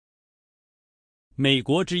美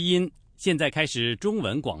国之音现在开始中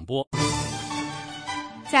文广播。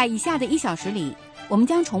在以下的1小时里，我们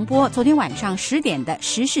将重播昨天晚上10点的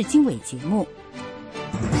时事经纬节目。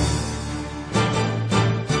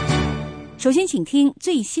首先请听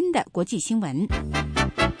最新的国际新闻。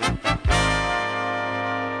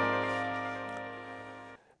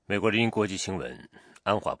美国之音国际新闻，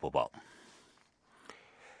安华播报。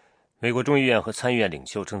美国众议院和参议院领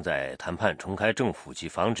袖正在谈判重开政府及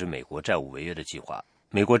防止美国债务违约的计划。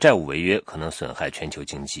美国债务违约可能损害全球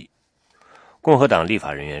经济。共和党立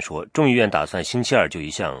法人员说，众议院打算星期二就一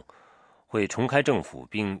项会重开政府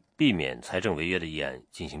并避免财政违约的议案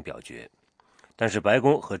进行表决，但是白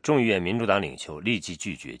宫和众议院民主党领袖立即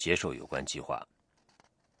拒绝接受有关计划。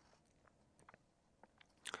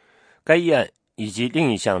该议案以及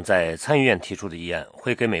另一项在参议院提出的议案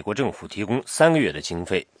会给美国政府提供3个月的经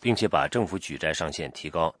费，并且把政府举债上限提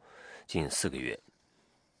高近4个月。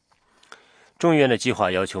众议院的计划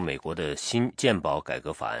要求美国的新健保改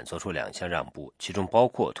革法案做出2项让步，其中包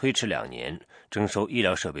括推迟2年征收医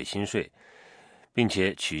疗设备新税，并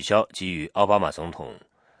且取消给予奥巴马总统、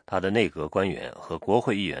他的内阁官员和国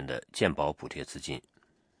会议员的健保补贴资金。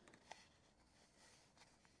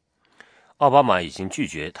奥巴马已经拒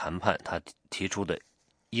绝谈判他提出的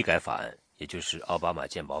医改法案，也就是奥巴马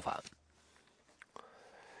健保法。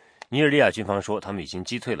尼日利亚军方说，他们已经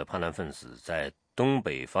击退了叛乱分子在东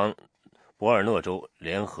北方博尔诺州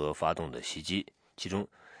联合发动的袭击，其中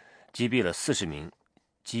击毙了40名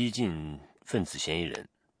激进分子嫌疑人。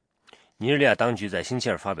尼日利亚当局在星期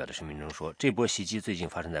二发表的声明中说，这波袭击最近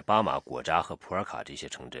发生在巴马、果扎和普尔卡这些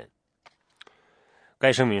城镇。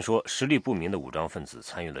该声明说，实力不明的武装分子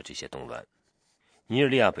参与了这些动乱。尼日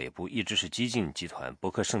利亚北部一直是激进集团伯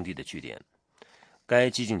克圣地的据点，该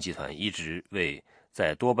激进集团一直为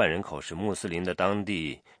在多半人口是穆斯林的当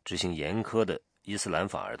地执行严苛的伊斯兰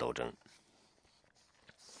法而斗争。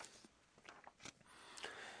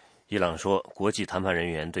伊朗说，国际谈判人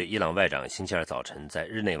员对伊朗外长星期二早晨在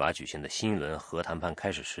日内瓦举行的新一轮核谈判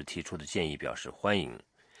开始时提出的建议表示欢迎。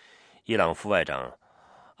伊朗副外长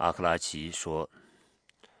阿克拉奇说，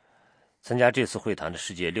参加这次会谈的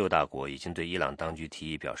世界6大国已经对伊朗当局提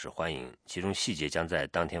议表示欢迎，其中细节将在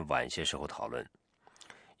当天晚些时候讨论。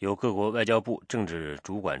由各国外交部政治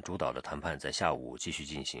主管主导的谈判在下午继续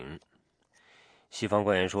进行。西方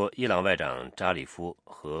官员说，伊朗外长扎里夫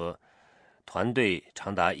和团队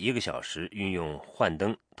长达1个小时运用幻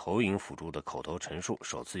灯、投影辅助的口头陈述，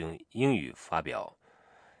首次用英语发表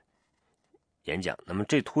演讲。那么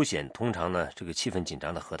这凸显通常呢，这个气氛紧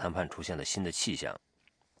张的核谈判出现了新的气象。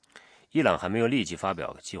伊朗还没有立即发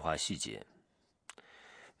表计划细节。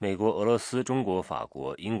美国、俄罗斯、中国、法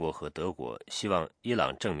国、英国和德国希望伊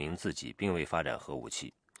朗证明自己并未发展核武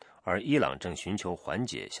器，而伊朗正寻求缓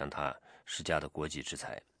解向他施加的国际制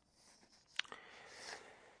裁。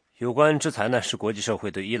有关制裁呢，是国际社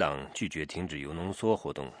会对伊朗拒绝停止铀浓缩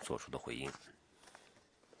活动做出的回应。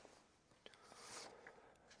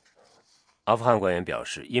阿富汗官员表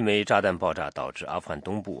示，一枚炸弹爆炸导致阿富汗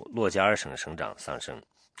东部洛加尔省省长丧生。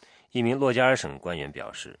一名洛加尔省官员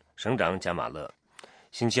表示，省长贾马勒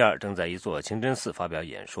星期二正在一座清真寺发表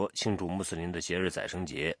演说，庆祝穆斯林的节日宰牲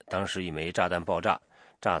节。当时一枚炸弹爆炸，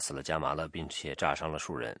炸死了贾马勒，并且炸伤了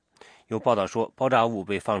数人。有报道说，爆炸物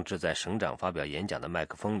被放置在省长发表演讲的麦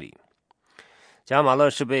克风里。贾马勒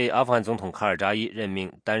是被阿富汗总统卡尔扎伊任命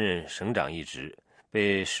担任省长一职，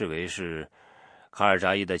被视为是卡尔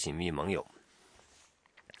扎伊的紧密盟友。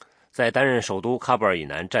在担任首都喀布尔以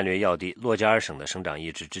南战略要地洛加尔省的省长一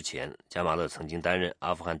职之前，贾马勒曾经担任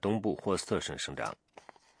阿富汗东部霍斯特省省长。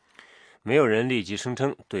没有人立即声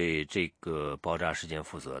称对这个爆炸事件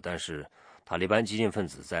负责，但是塔利班激进分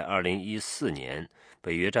子在2014年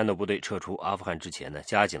北约战斗部队撤出阿富汗之前呢，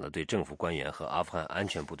加紧了对政府官员和阿富汗安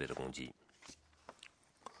全部队的攻击。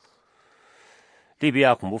利比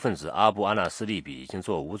亚恐怖分子阿布阿纳斯利比已经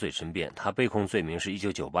做无罪申辩，他被控罪名是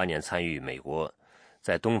1998年参与美国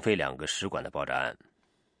在东非2个使馆的爆炸案。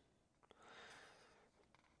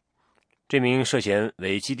这名涉嫌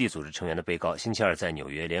为基地组织成员的被告星期二在纽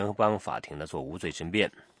约联邦法庭呢做无罪申辩。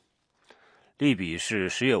利比是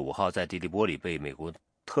10月5号在迪利波里被美国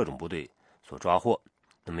特种部队所抓获，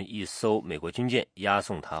那么一艘美国军舰押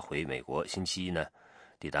送他回美国，星期一呢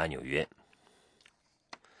抵达纽约。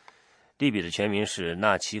利比的全名是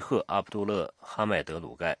纳齐赫·阿卜杜勒·哈迈德·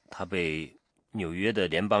鲁盖，他被纽约的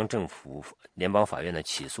联邦法院的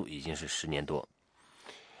起诉已经是10年多。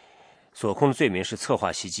所控的罪名是策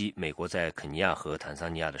划袭击美国在肯尼亚和坦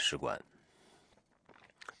桑尼亚的使馆。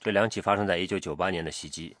这2起发生在1998年的袭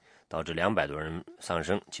击导致200多人丧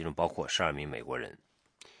生，其中包括12名美国人。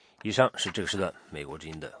以上是这个时段美国之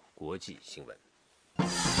音的国际新闻。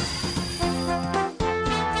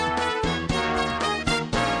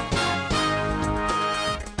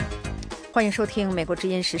欢迎收听美国之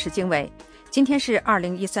音时事经纬。今天是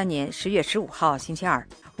2013年10月15号星期二，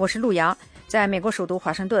我是陆阳，在美国首都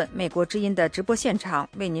华盛顿美国之音的直播现场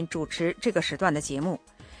为您主持这个时段的节目。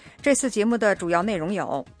这次节目的主要内容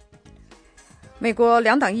有：美国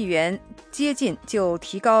两党议员接近就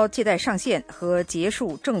提高借贷上限和结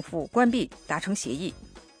束政府关闭达成协议；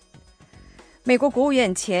美国国务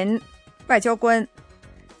院前外交官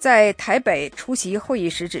在台北出席会议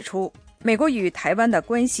时指出，美国与台湾的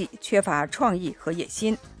关系缺乏创意和野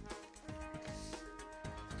心；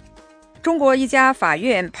中国一家法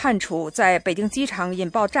院判处在北京机场引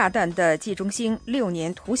爆炸弹的季中兴6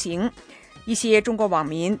年徒刑。一些中国网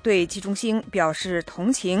民对季中兴表示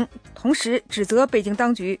同情，同时指责北京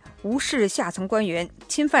当局无视下层官员，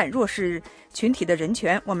侵犯弱势群体的人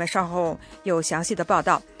权。我们稍后有详细的报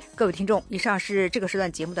道。各位听众，以上是这个时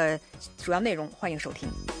段节目的主要内容，欢迎收听。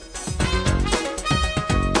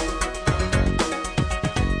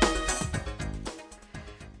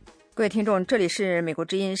各位听众，这里是美国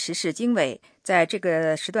之音时事经纬。在这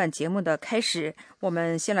个时段节目的开始，我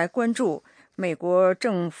们先来关注美国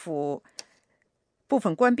政府部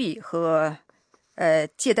分关闭和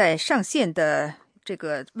借贷上限的这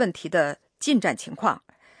个问题的进展情况。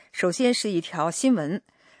首先是一条新闻，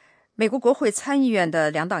美国国会参议院的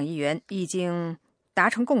两党议员已经达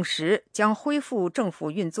成共识，将恢复政府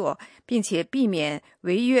运作，并且避免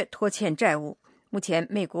违约拖欠债务。目前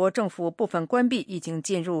美国政府部分关闭已经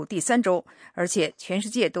进入第3周，而且全世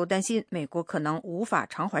界都担心美国可能无法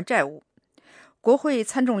偿还债务。国会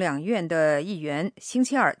参众两院的议员星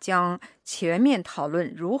期二将全面讨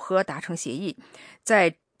论如何达成协议。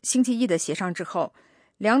在星期一的协商之后，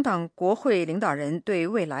两党国会领导人对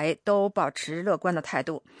未来都保持乐观的态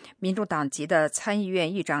度。民主党籍的参议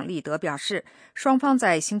院议长利德表示，双方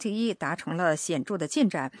在星期一达成了显著的进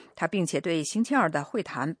展，他并且对星期二的会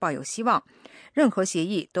谈抱有希望。任何协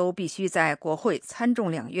议都必须在国会参众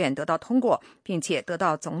两院得到通过，并且得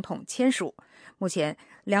到总统签署。目前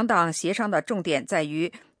两党协商的重点在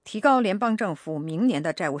于提高联邦政府明年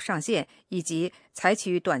的债务上限，以及采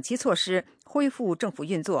取短期措施恢复政府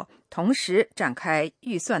运作，同时展开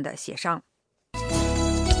预算的协商。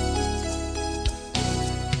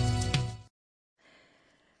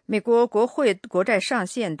美国国会国债上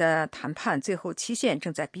限的谈判最后期限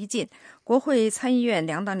正在逼近，国会参议院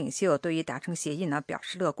两党领袖对于达成协议表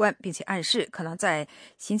示乐观，并且暗示可能在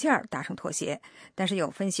星期二达成妥协。但是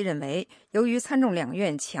有分析认为，由于参众两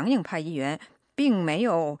院强硬派议员并没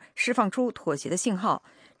有释放出妥协的信号，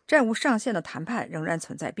债务上限的谈判仍然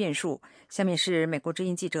存在变数。下面是美国之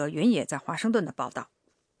音记者袁野在华盛顿的报道。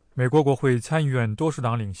美国国会参议院多数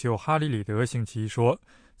党领袖哈里·里德星期一说，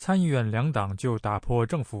参议院两党就打破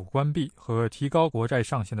政府关闭和提高国债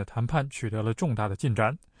上限的谈判取得了重大的进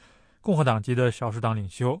展。共和党籍的少数党领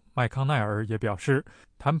袖麦康奈尔也表示，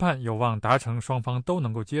谈判有望达成双方都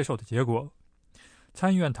能够接受的结果。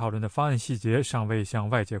参议院讨论的方案细节尚未向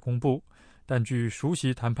外界公布，但据熟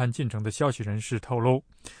悉谈判进程的消息人士透露，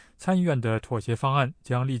参议院的妥协方案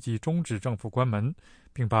将立即终止政府关门，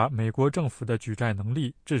并把美国政府的举债能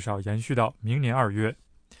力至少延续到明年2月。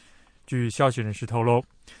据消息人士透露，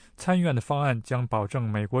参议院的方案将保证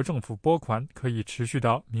美国政府拨款可以持续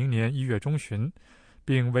到明年1月中旬，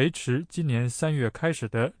并维持今年3月开始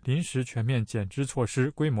的临时全面减支措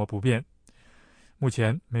施规模不变。目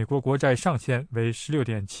前美国国债上限为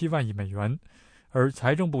 16.7 万亿美元，而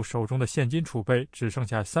财政部手中的现金储备只剩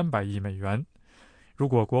下300亿美元。如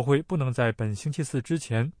果国会不能在本星期四之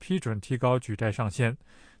前批准提高举债上限，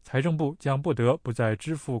财政部将不得不在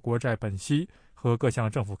支付国债本息和各项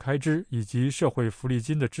政府开支以及社会福利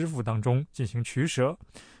金的支付当中进行取舍，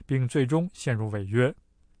并最终陷入违约。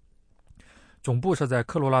总部设在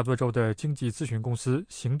科罗拉多州的经济咨询公司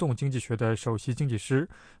行动经济学的首席经济师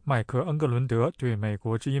麦克恩格伦德对美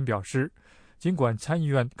国之音表示，尽管参议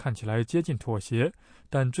院看起来接近妥协，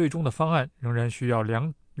但最终的方案仍然需要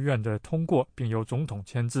两院的通过并由总统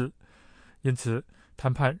签字，因此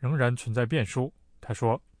谈判仍然存在变数。他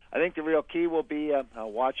说I think the real key will be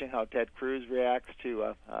watching how Ted Cruz reacts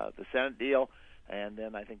to the Senate deal.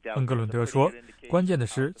 恩格伦德说，关键的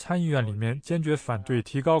是参议院里面坚决反对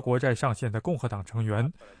提高国债上限的共和党成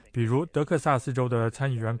员，比如德克萨斯州的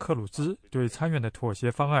参议员克鲁兹对参院的妥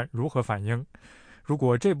协方案如何反应。如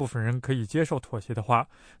果这部分人可以接受妥协的话，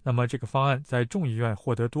那么这个方案在众议院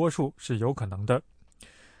获得多数是有可能的。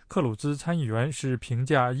克鲁兹参议员是平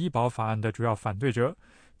价医保法案的主要反对者，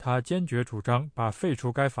他坚决主张把废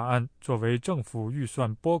除该法案作为政府预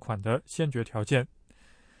算拨款的先决条件。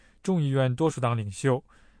众议院多数党领袖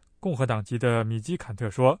共和党籍的米基坎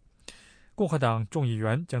特说，共和党众议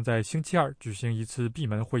员将在星期二举行一次闭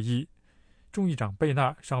门会议。众议长贝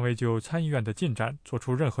纳尚未就参议院的进展做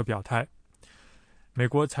出任何表态。美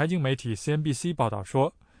国财经媒体 CNBC 报道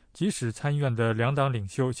说，即使参议院的两党领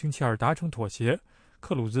袖星期二达成妥协，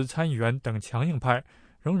克鲁兹参议员等强硬派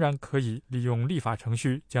仍然可以利用立法程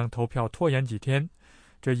序将投票拖延几天。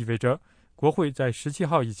这意味着国会在17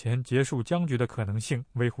号以前结束僵局的可能性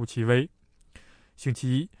微乎其微。星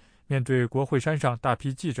期一，面对国会山上大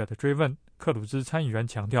批记者的追问，克鲁兹参议员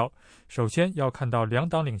强调，首先要看到两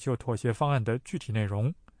党领袖妥协方案的具体内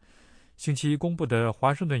容。星期一公布的《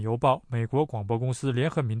华盛顿邮报》美国广播公司联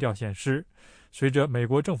合民调显示，随着美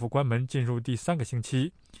国政府关门进入第3个星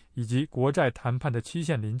期，以及国债谈判的期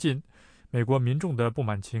限临近，美国民众的不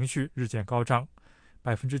满情绪日渐高涨。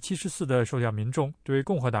74%的受调民众对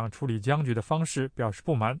共和党处理僵局的方式表示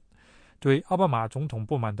不满，对奥巴马总统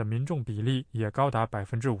不满的民众比例也高达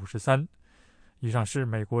53%。以上是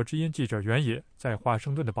美国之音记者袁野在华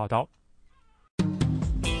盛顿的报道。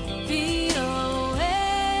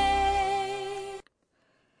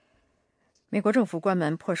美国政府关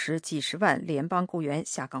门迫使几十万联邦雇员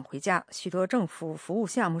下岗回家，许多政府服务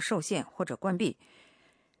项目受限或者关闭，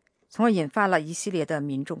从而引发了一系列的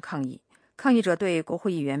民众抗议。抗议者对国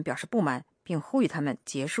会议员表示不满，并呼吁他们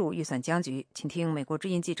结束预算僵局。请听美国之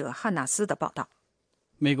音记者汉纳斯的报道。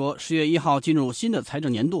美国10月1号进入新的财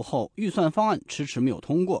政年度后，预算方案迟迟没有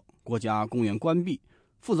通过，国家公园关闭，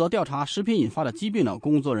负责调查食品引发的疾病的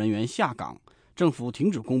工作人员下岗，政府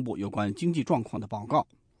停止公布有关经济状况的报告。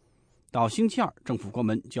到星期二，政府关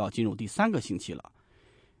门就要进入第3个星期了。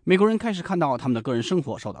美国人开始看到他们的个人生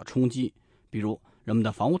活受到冲击，比如人们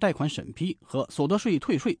的房屋贷款审批和所得税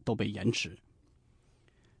退税都被延迟。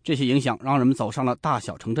这些影响让人们走上了大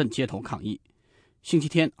小城镇街头抗议。星期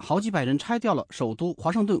天，好几百人拆掉了首都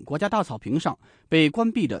华盛顿国家大草坪上被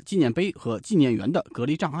关闭的纪念碑和纪念园的隔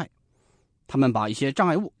离障碍。他们把一些障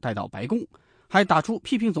碍物带到白宫，还打出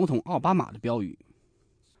批评总统奥巴马的标语。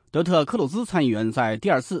德特·克鲁兹参议员在第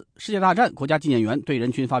2次世界大战国家纪念园对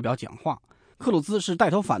人群发表讲话。克鲁兹是带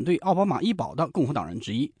头反对奥巴马医保的共和党人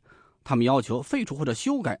之一，他们要求废除或者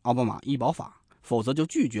修改奥巴马医保法，否则就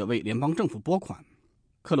拒绝为联邦政府拨款。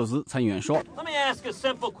克鲁兹参议员说，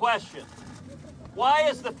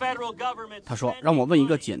他说，让我问一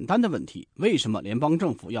个简单的问题，为什么联邦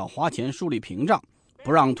政府要花钱树立屏障，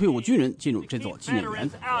不让退伍军人进入这座纪念园？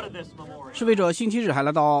示威者星期日还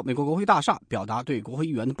来到美国国会大厦，表达对国会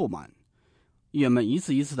议员的不满。议员们一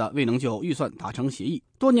次一次的未能就预算达成协议，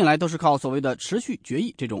多年来都是靠所谓的持续决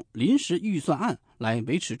议这种临时预算案来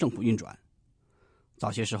维持政府运转。早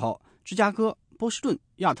些时候，芝加哥、波士顿、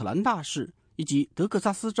亚特兰大市以及德克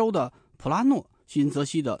萨斯州的普拉诺、新泽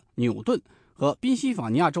西的纽顿和宾夕法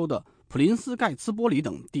尼亚州的普林斯盖茨波里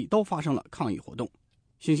等地都发生了抗议活动。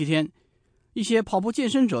星期天，一些跑步健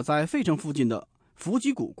身者在费城附近的弗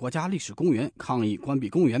吉谷国家历史公园抗议关闭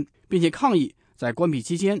公园，并且抗议在关闭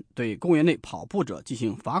期间对公园内跑步者进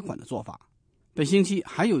行罚款的做法。本星期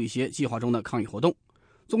还有一些计划中的抗议活动。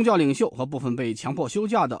宗教领袖和部分被强迫休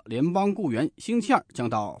假的联邦雇员星期二将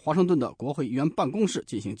到华盛顿的国会议员办公室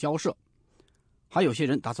进行交涉。还有些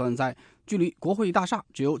人打算在距离国会大厦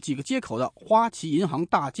只有几个街口的花旗银行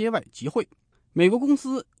大街外集会。美国公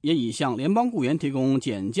司也以向联邦雇员提供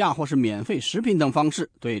减价或是免费食品等方式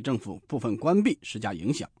对政府部分关闭施加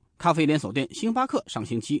影响。咖啡连锁店星巴克上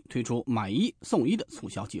星期推出买1送1的促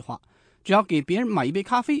销计划，只要给别人买一杯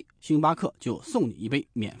咖啡，星巴克就送你一杯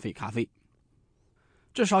免费咖啡。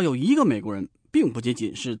至少有一个美国人并不仅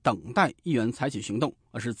仅是等待议员采取行动，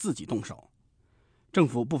而是自己动手。政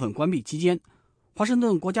府部分关闭期间，华盛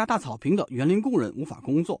顿国家大草坪的园林工人无法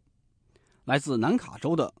工作。来自南卡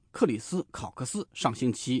州的克里斯·考克斯上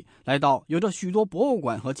星期来到有着许多博物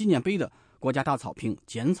馆和纪念碑的国家大草坪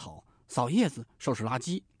剪草、扫叶子、收拾垃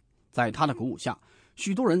圾。在他的鼓舞下，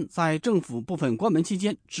许多人在政府部分关门期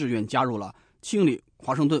间志愿加入了清理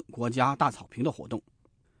华盛顿国家大草坪的活动。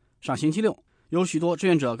上星期六，有许多志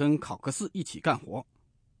愿者跟考克斯一起干活。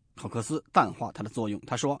考克斯淡化他的作用，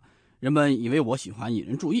他说，人们以为我喜欢引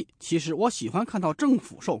人注意，其实我喜欢看到政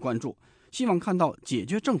府受关注，希望看到解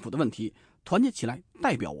决政府的问题，团结起来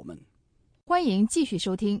代表我们。欢迎继续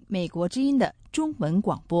收听美国之音的中文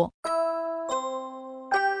广播。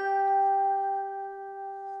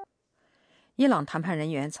伊朗谈判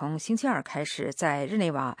人员从星期二开始在日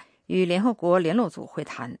内瓦与联合国联络组会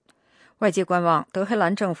谈，外界观望德黑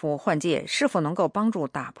兰政府换届是否能够帮助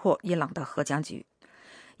打破伊朗的核僵局。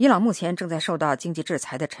伊朗目前正在受到经济制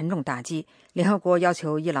裁的沉重打击，联合国要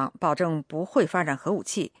求伊朗保证不会发展核武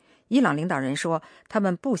器。伊朗领导人说，他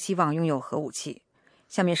们不希望拥有核武器。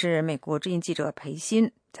下面是美国之音记者裴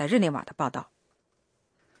鑫在日内瓦的报道。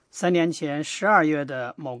3年前12月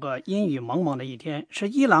的某个阴雨蒙蒙的一天，是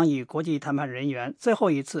伊朗与国际谈判人员最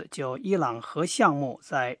后一次就伊朗核项目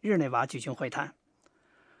在日内瓦举行会谈。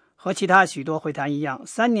和其他许多会谈一样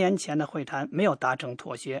，3年前的会谈没有达成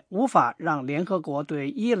妥协，无法让联合国对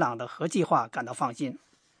伊朗的核计划感到放心。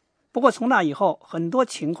不过从那以后，很多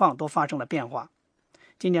情况都发生了变化。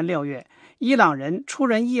今年6月，伊朗人出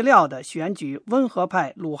人意料地选举温和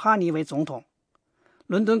派鲁哈尼为总统。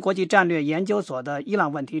伦敦国际战略研究所的伊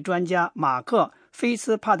朗问题专家马克·菲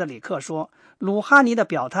斯帕特里克说，鲁哈尼的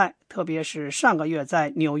表态，特别是上个月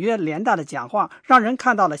在纽约联大的讲话，让人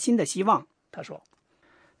看到了新的希望。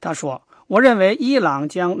他说，我认为伊朗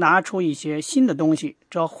将拿出一些新的东西，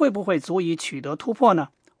这会不会足以取得突破呢？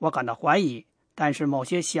我感到怀疑，但是某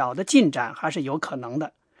些小的进展还是有可能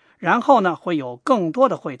的。然后呢，会有更多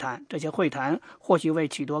的会谈，这些会谈或许为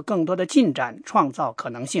取得更多的进展创造可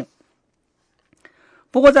能性。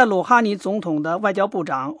不过，在鲁哈尼总统的外交部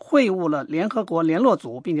长会晤了联合国联络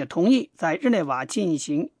组，并且同意在日内瓦进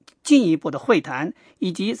行进一步的会谈，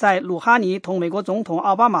以及在鲁哈尼同美国总统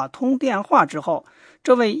奥巴马通电话之后，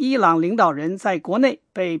这位伊朗领导人在国内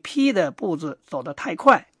被批的步子走得太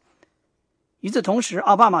快。与此同时，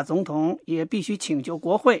奥巴马总统也必须请求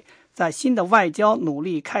国会在新的外交努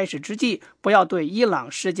力开始之际，不要对伊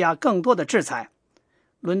朗施加更多的制裁。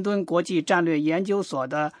伦敦国际战略研究所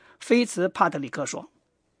的菲茨帕特里克说，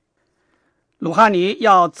鲁哈尼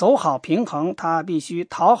要走好平衡，他必须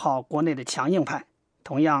讨好国内的强硬派。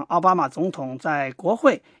同样，奥巴马总统在国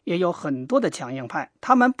会也有很多的强硬派，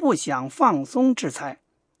他们不想放松制裁，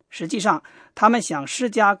实际上他们想施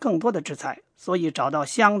加更多的制裁，所以找到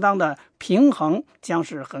相当的平衡将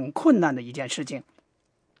是很困难的一件事情。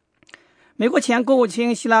美国前国务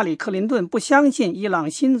卿希拉里·克林顿不相信伊朗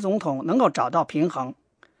新总统能够找到平衡。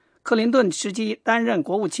克林顿时期担任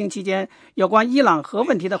国务卿期间，有关伊朗核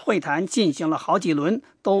问题的会谈进行了好几轮，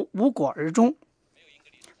都无果而终。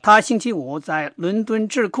他星期五在伦敦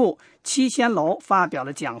智库七仙楼发表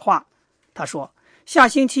了讲话。他说，下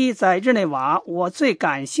星期在日内瓦，我最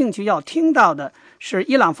感兴趣要听到的是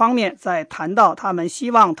伊朗方面在谈到他们希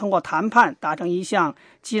望通过谈判达成一项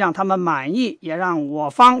既让他们满意也让我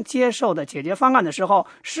方接受的解决方案的时候，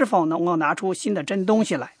是否能够拿出新的真东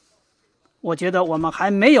西来。我觉得我们还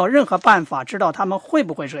没有任何办法知道他们会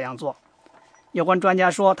不会这样做。有关专家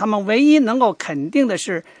说，他们唯一能够肯定的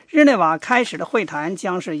是，日内瓦开始的会谈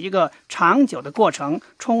将是一个长久的过程，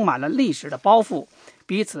充满了历史的包袱、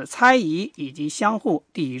彼此猜疑以及相互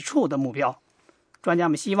抵触的目标。专家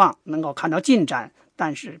们希望能够看到进展，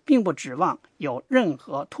但是并不指望有任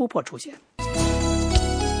何突破出现。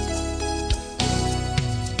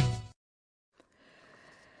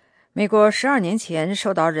美国12年前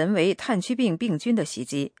受到人为炭疽病病菌的袭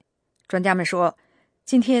击，专家们说，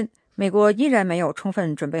今天美国依然没有充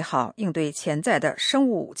分准备好应对潜在的生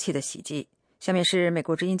物武器的袭击。下面是美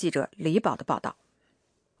国之音记者李宝的报道。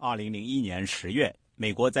2001年10月，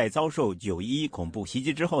美国在遭受911恐怖袭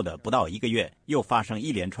击之后的不到1个月，又发生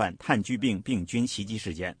一连串炭疽病病菌袭击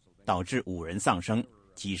事件，导致5人丧生，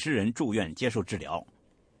几十人住院接受治疗。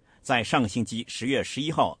在上个星期10月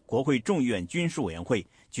11号，国会众议院军事委员会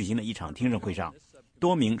举行了一场听证会上，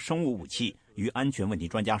多名生物武器与安全问题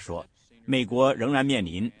专家说，美国仍然面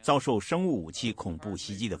临遭受生物武器恐怖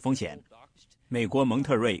袭击的风险。美国蒙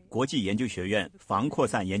特瑞国际研究学院防扩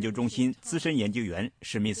散研究中心资深研究员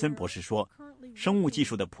史密森博士说，生物技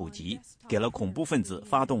术的普及给了恐怖分子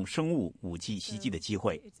发动生物武器袭击的机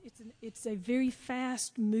会。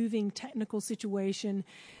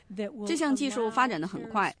这项技术发展得很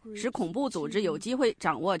快，使恐怖组织有机会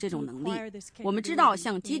掌握这种能力。我们知道，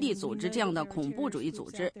像基地组织这样的恐怖主义组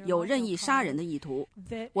织有任意杀人的意图。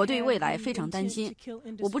我对未来非常担心，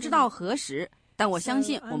我不知道何时，但我相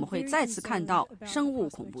信我们会再次看到生物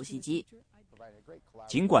恐怖袭击。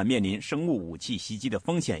尽管面临生物武器袭击的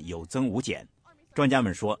风险有增无减，专家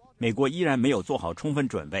们说，美国依然没有做好充分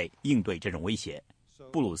准备应对这种威胁。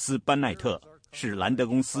布鲁斯·班奈特是兰德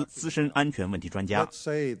公司资深安全问题专家。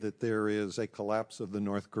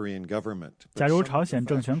假如朝鲜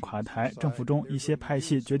政权垮台，政府中一些派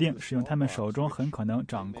系决定使用他们手中很可能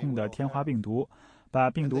掌控的天花病毒，把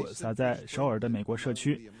病毒撒在首尔的美国社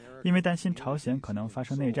区。因为担心朝鲜可能发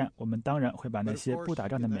生内战，我们当然会把那些不打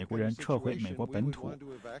仗的美国人撤回美国本土。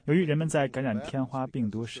由于人们在感染天花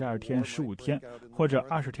病毒12天、15天或者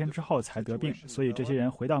20天之后才得病，所以这些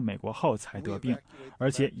人回到美国后才得病，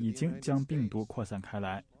而且已经将病毒扩散开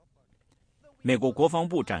来。美国国防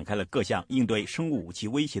部展开了各项应对生物武器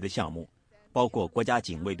威胁的项目，包括国家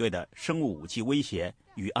警卫队的生物武器威胁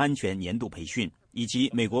与安全年度培训，以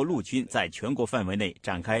及美国陆军在全国范围内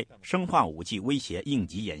展开生化武器威胁应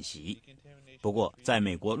急演习。不过，在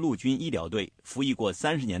美国陆军医疗队服役过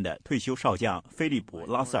30年的退休少将菲利普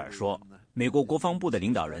·拉塞尔说，美国国防部的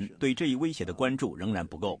领导人对这一威胁的关注仍然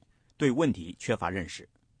不够，对问题缺乏认识。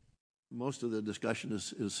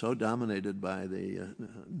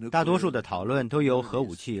大多数的讨论都由核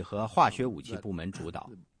武器和化学武器部门主导，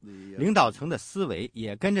领导层的思维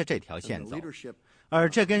也跟着这条线走，而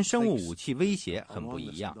这跟生物武器威胁很不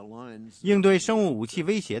一样。应对生物武器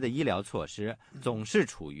威胁的医疗措施总是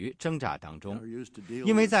处于挣扎当中，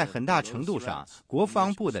因为在很大程度上，国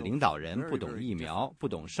防部的领导人不懂疫苗，不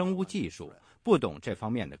懂生物技术，不懂这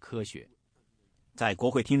方面的科学。在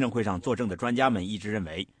国会听证会上作证的专家们一致认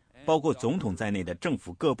为，包括总统在内的政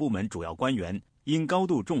府各部门主要官员应高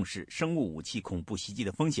度重视生物武器恐怖袭击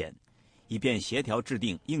的风险，以便协调制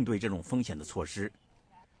定应对这种风险的措施。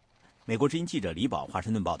美国之音记者李宝华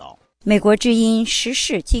盛顿报道。美国之音时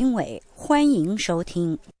事经纬，欢迎收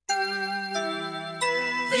听。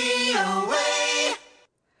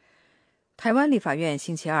台湾立法院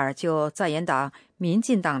星期二就在野党民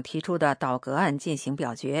进党提出的倒阁案进行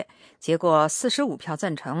表决，结果45票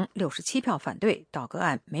赞成，67票反对，倒阁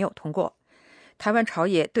案没有通过。台湾朝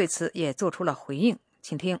野对此也做出了回应，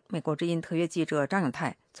请听美国之音特约记者张永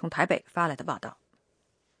泰从台北发来的报道。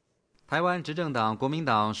台湾执政党国民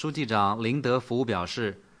党书记长林德福表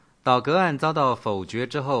示，倒阁案遭到否决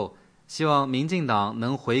之后，希望民进党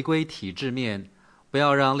能回归体制面，不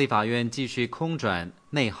要让立法院继续空转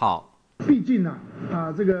内耗。毕竟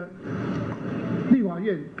这个立法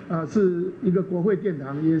院是一个国会殿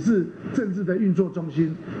堂，也是政治的运作中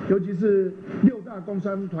心，尤其是6大工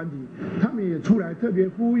商团体，他们也出来特别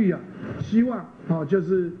呼吁希望就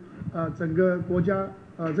是整个国家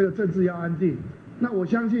这个政治要安定。那我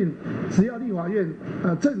相信，只要立法院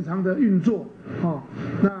正常的运作，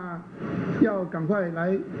那要赶快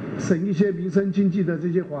来审一些民生经济的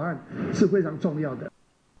这些法案是非常重要的。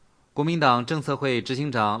国民党政策会执行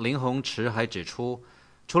长林鸿池还指出，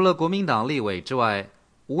除了国民党立委之外，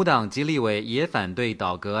无党籍立委也反对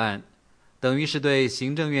倒阁案，等于是对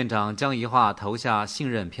行政院长江宜樺投下信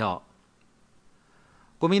任票。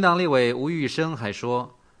国民党立委吴玉生还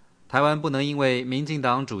说，台湾不能因为民进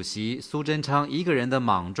党主席苏贞昌一个人的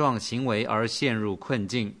莽撞行为而陷入困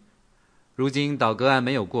境。如今倒阁案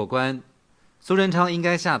没有过关，苏贞昌应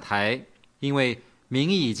该下台，因为民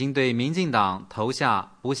意已经对民进党投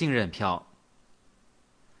下不信任票。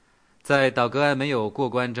在倒阁案没有过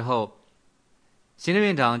关之后，行政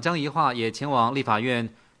院长江宜樺也前往立法院，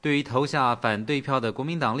对于投下反对票的国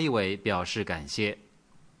民党立委表示感谢。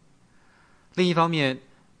另一方面，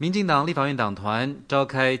民进党立法院党团召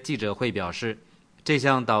开记者会表示，这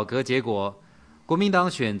项倒阁结果，国民党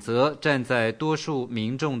选择站在多数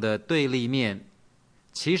民众的对立面，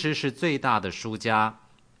其实是最大的输家。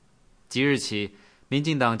即日起，民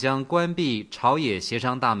进党将关闭朝野协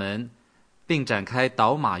商大门，并展开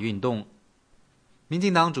倒马运动。民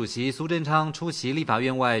进党主席苏贞昌出席立法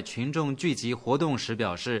院外群众聚集活动时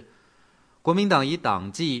表示，国民党以党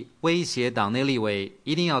纪威胁党内立委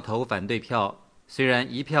一定要投反对票，虽然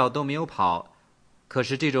一票都没有跑，可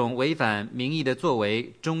是这种违反民意的作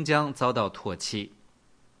为终将遭到唾弃。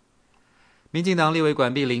民进党立委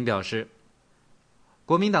管碧玲表示，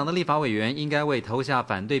国民党的立法委员应该为投下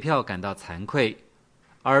反对票感到惭愧，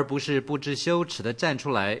而不是不知羞耻地站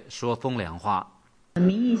出来说风凉话。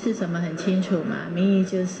民意是什么很清楚嘛，民意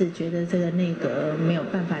就是觉得这个内阁没有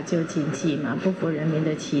办法救经济嘛，不符人民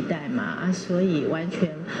的期待嘛，所以完全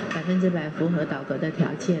100%符合倒阁的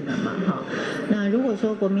条件了嘛，那如果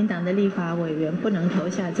说国民党的立法委员不能投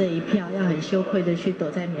下这一票，要很羞愧的去躲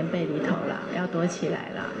在棉被里头啦，要躲起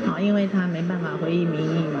来啦，因为他没办法回应民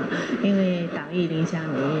意嘛，因为党意影响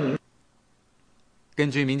民意。根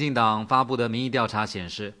据民进党发布的民意调查显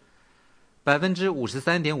示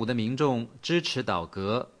，53.5%的民众支持倒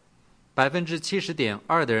阁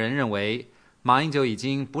，70.2%的人认为马英九已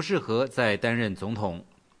经不适合再担任总统。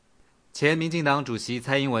前民进党主席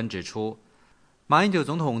蔡英文指出，马英九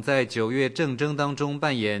总统在9月政争当中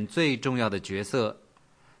扮演最重要的角色，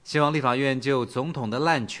希望立法院就总统的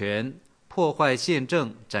滥权、破坏宪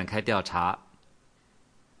政展开调查。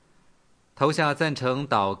投下赞成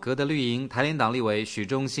倒阁的绿营台联党立委许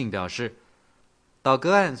忠信表示，倒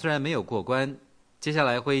阁案虽然没有过关，接下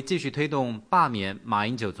来会继续推动罢免马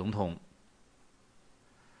英九总统。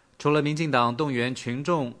除了民进党动员群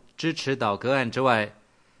众支持倒阁案之外，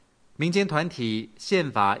民间团体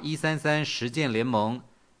宪法133实践联盟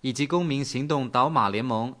以及公民行动倒马联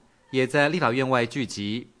盟也在立法院外聚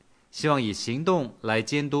集，希望以行动来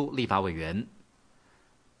监督立法委员。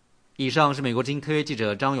以上是美国之音特约记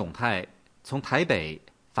者张永泰从台北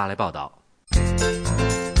发来报道。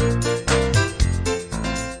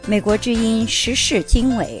美国之音时事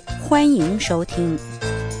经纬，欢迎收听。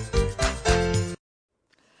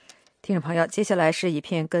听众朋友，接下来是一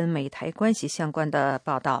篇跟美台关系相关的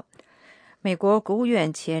报道。美国国务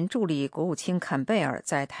院前助理国务卿坎贝尔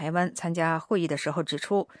在台湾参加会议的时候指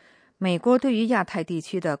出，美国对于亚太地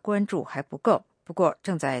区的关注还不够，不过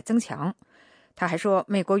正在增强。他还说，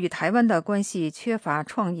美国与台湾的关系缺乏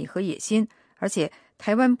创意和野心，而且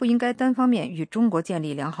台湾不应该单方面与中国建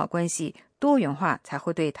立良好关系，多元化才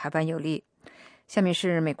会对台湾有利。下面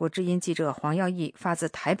是美国之音记者黄耀义发自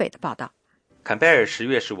台北的报道。坎贝尔10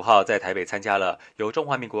月15号在台北参加了由中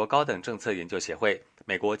华民国高等政策研究协会、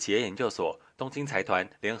美国企业研究所、东京财团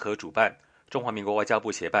联合主办，中华民国外交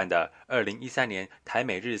部协办的2013年台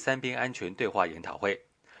美日三边安全对话研讨会。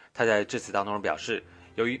他在致辞当中表示，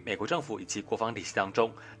由于美国政府以及国防体系当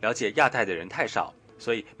中了解亚太的人太少，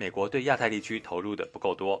所以美国对亚太地区投入的不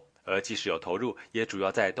够多，而即使有投入，也主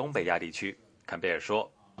要在东北亚地区。坎贝尔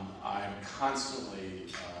说，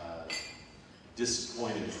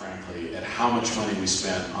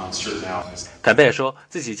坎贝尔说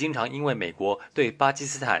自己经常因为美国对巴基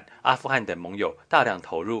斯坦、阿富汗等盟友大量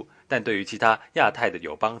投入，但对于其他亚太的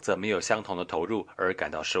友邦则没有相同的投入而感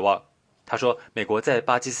到失望。他说，美国在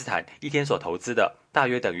巴基斯坦一天所投资的大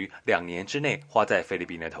约等于2年之内花在菲律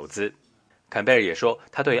宾的投资。坎贝尔也说，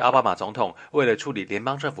他对奥巴马总统为了处理联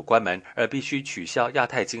邦政府关门而必须取消亚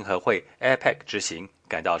太经合会 APEC 执行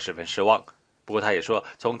感到十分失望。不过他也说，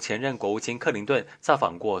从前任国务卿克林顿造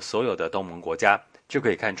访过所有的东盟国家，就可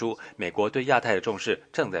以看出美国对亚太的重视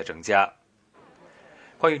正在增加。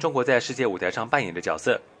关于中国在世界舞台上扮演的角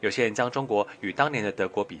色，有些人将中国与当年的德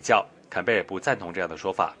国比较，坎贝尔不赞同这样的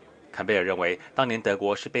说法。坎贝尔认为，当年德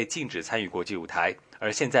国是被禁止参与国际舞台，而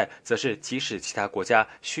现在则是即使其他国家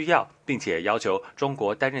需要，并且要求中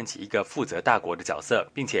国担任起一个负责大国的角色，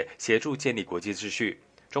并且协助建立国际秩序，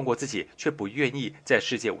中国自己却不愿意在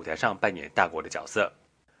世界舞台上扮演大国的角色。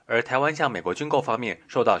而台湾向美国军购方面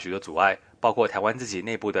受到许多阻碍，包括台湾自己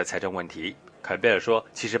内部的财政问题。坎贝尔说，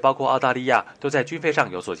其实包括澳大利亚都在军费上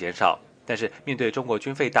有所减少，但是面对中国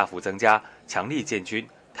军费大幅增加，强力建军，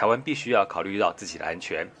台湾必须要考虑到自己的安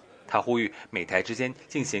全。他呼吁美台之间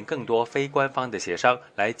进行更多非官方的协商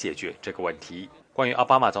来解决这个问题。关于奥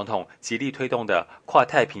巴马总统极力推动的跨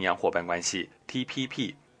太平洋伙伴关系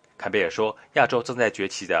TPP， 坎贝尔说，亚洲正在崛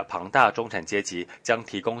起的庞大中产阶级将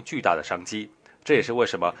提供巨大的商机，这也是为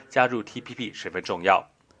什么加入 TPP 十分重要。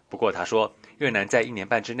不过他说，越南在1年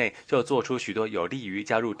半之内就做出许多有利于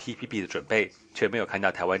加入 TPP 的准备，却没有看到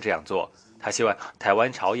台湾这样做。他希望台湾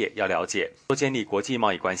朝野要了解，多建立国际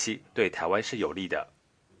贸易关系对台湾是有利的。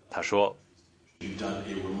他说，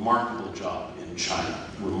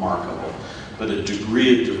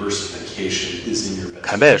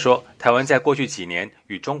坎贝尔说，台湾在过去几年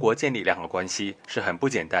与中国建立良好关系是很不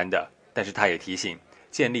简单的，但是他也提醒，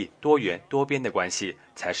建立多元多边的关系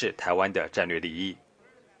才是台湾的战略利益。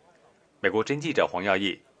美国之音记者黄耀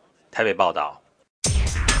义，台北报道。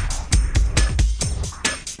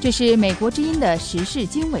这是美国之音的时事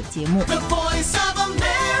经纬节目。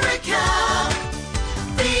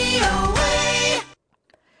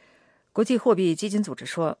国际货币基金组织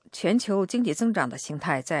说，全球经济增长的形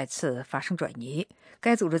态再次发生转移。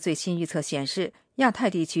该组织最新预测显示，亚太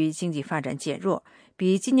地区经济发展减弱，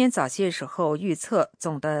比今年早些时候预测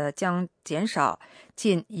总的将减少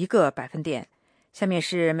近1个百分点。下面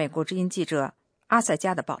是美国之音记者阿塞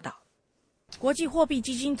加的报道。国际货币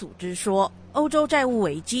基金组织说，欧洲债务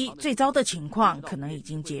危机最糟的情况可能已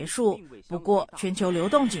经结束，不过全球流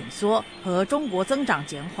动紧缩和中国增长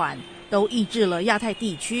减缓都抑制了亚太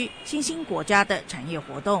地区新兴国家的产业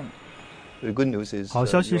活动。好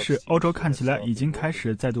消息是，欧洲看起来已经开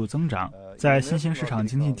始再度增长，在新兴市场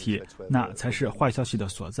经济体，那才是坏消息的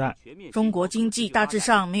所在。中国经济大致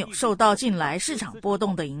上没有受到近来市场波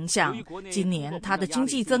动的影响，今年它的经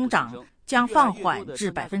济增长将放缓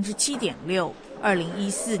至 7.6%，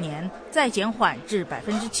 2014年再减缓至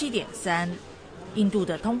 7.3%。印度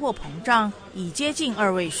的通货膨胀已接近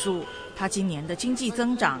2位数，它今年的经济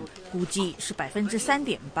增长估计是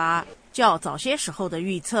 3.8%， 较早些时候的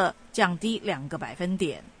预测降低2个百分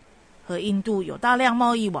点。和印度有大量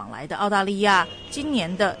贸易往来的澳大利亚，今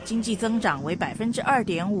年的经济增长为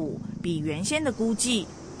 2.5%， 比原先的估计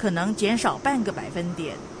可能减少半个百分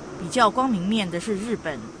点。比较光明面的是日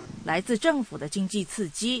本，来自政府的经济刺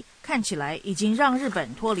激看起来已经让日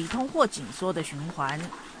本脱离通货紧缩的循环。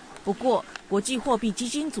不过，国际货币基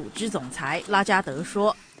金组织总裁拉加德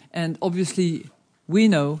说 And obviously we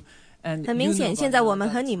know很明显，现在我们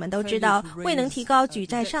和你们都知道，未能提高举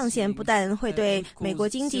债上限不但会对美国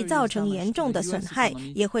经济造成严重的损害，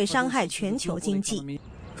也会伤害全球经济。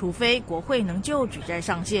除非国会能就举债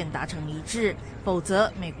上限达成一致，否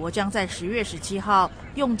则美国将在10月17号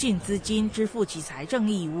用尽资金支付其财政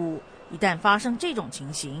义务。一旦发生这种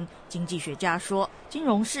情形，经济学家说，金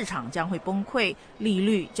融市场将会崩溃，利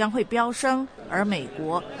率将会飙升，而美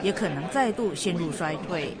国也可能再度陷入衰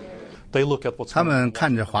退。他们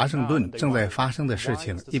看着华盛顿正在发生的事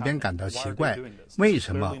情，一边感到奇怪，为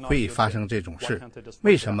什么会发生这种事？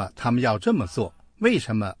为什么他们要这么做？为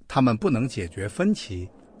什么他们不能解决分歧？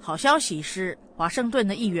好消息是，华盛顿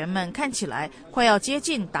的议员们看起来快要接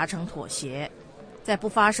近达成妥协。在不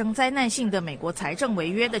发生灾难性的美国财政违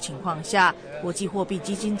约的情况下，国际货币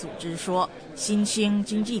基金组织说，新兴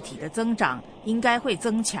经济体的增长应该会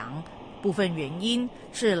增强，部分原因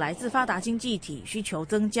是来自发达经济体需求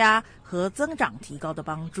增加和增长提高的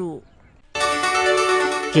帮助。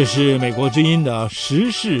这是美国之音的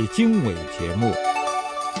时事经纬节目。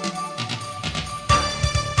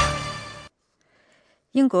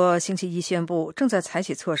英国星期一宣布，正在采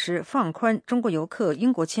取措施放宽中国游客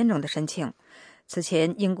英国签证的申请。此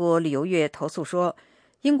前，英国旅游业投诉说，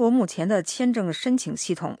英国目前的签证申请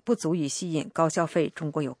系统不足以吸引高消费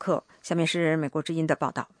中国游客。下面是美国之音的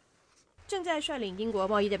报道。正在率领英国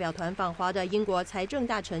贸易代表团访华的英国财政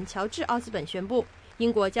大臣乔治·奥斯本宣布，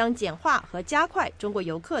英国将简化和加快中国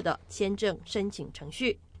游客的签证申请程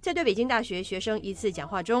序。在对北京大学学生一次讲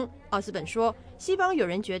话中，奥斯本说，西方有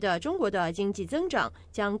人觉得中国的经济增长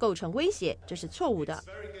将构成威胁，这是错误的。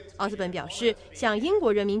奥斯本表示，向英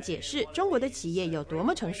国人民解释中国的企业有多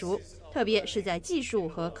么成熟，特别是在技术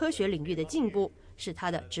和科学领域的进步，是他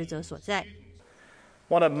的职责所在。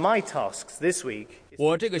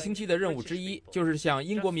我这个星期的任务之一就是向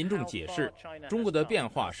英国民众解释中国的变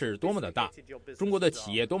化是多么的大，中国的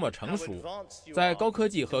企业多么成熟，在高科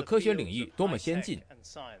技和科学领域多么先进。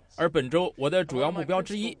而本周我的主要目标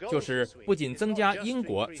之一就是不仅增加英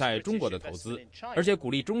国在中国的投资，而且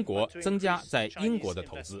鼓励中国增加在英国的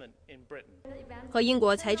投资。和英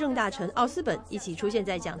国财政大臣奥斯本一起出现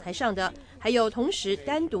在讲台上的，还有同时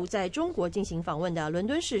单独在中国进行访问的伦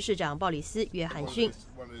敦市市长鲍里斯·约翰逊。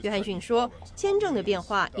约翰逊说，签证的变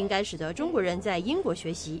化应该使得中国人在英国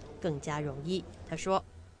学习更加容易。他说，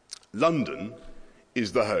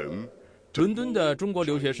伦敦的中国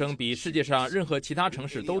留学生比世界上任何其他城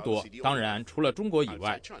市都多，当然除了中国以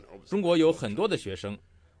外，中国有很多的学生。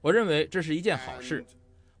我认为这是一件好事。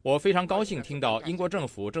我非常高兴听到英国政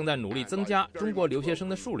府正在努力增加中国留学生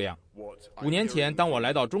的数量。5年前，当我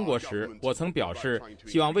来到中国时，我曾表示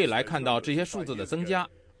希望未来看到这些数字的增加。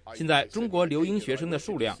现在，中国留英学生的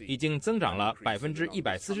数量已经增长了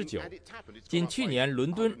149%，仅去年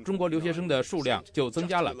伦敦中国留学生的数量就增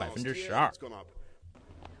加了12%。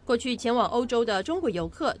过去前往欧洲的中国游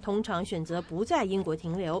客通常选择不在英国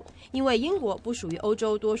停留，因为英国不属于欧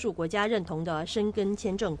洲多数国家认同的申根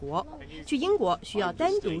签证国。去英国需要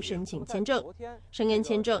单独申请签证，申根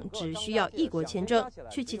签证只需要1国签证，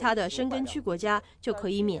去其他的申根区国家就可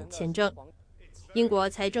以免签证。英国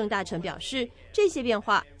财政大臣表示，这些变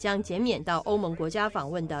化将减免到欧盟国家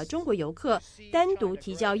访问的中国游客单独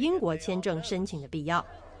提交英国签证申请的必要。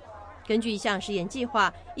根据一项试验计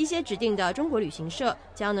划，一些指定的中国旅行社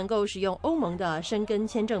将能够使用欧盟的申根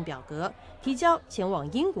签证表格，提交前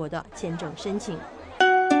往英国的签证申请。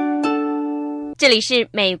这里是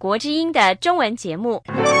美国之音的中文节目。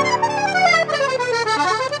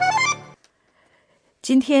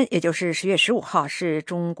今天也就是10月15号，是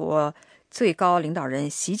中国最高领导人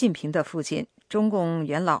习近平的父亲中共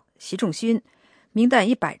元老习仲勋明代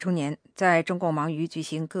100周年。在中共忙于举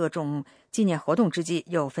行各种纪念活动之际，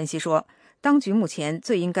有分析说，当局目前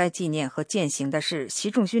最应该纪念和践行的是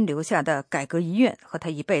习仲勋留下的改革遗愿和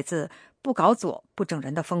他一辈子不搞左不整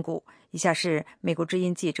人的风骨。以下是美国之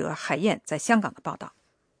音记者海燕在香港的报道。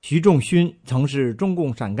习仲勋曾是中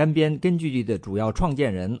共陕甘边根据地的主要创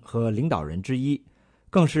建人和领导人之一，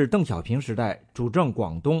更是邓小平时代主政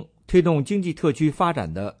广东推动经济特区发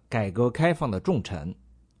展的改革开放的重臣。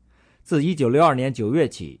自1962年9月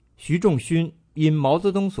起，习仲勋因毛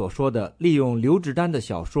泽东所说的利用刘志丹的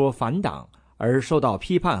小说反党而受到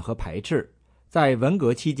批判和排斥，在文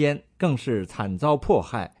革期间更是惨遭迫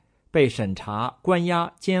害，被审查、关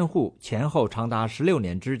押、监护前后长达16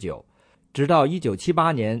年之久，直到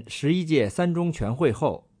1978年11届三中全会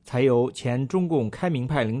后，才由前中共开明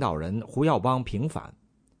派领导人胡耀邦平反。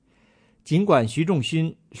尽管习仲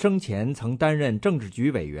勋生前曾担任政治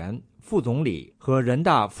局委员、副总理和人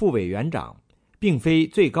大副委员长，并非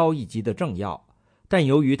最高一级的政要，但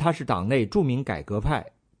由于他是党内著名改革派，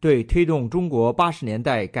对推动中国80年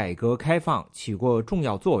代改革开放起过重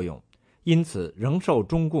要作用，因此仍受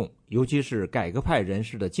中共尤其是改革派人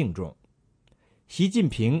士的敬重。习近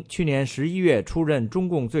平去年11月出任中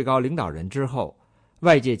共最高领导人之后，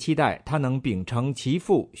外界期待他能秉承其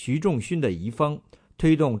父徐仲勋的遗风，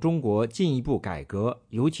推动中国进一步改革，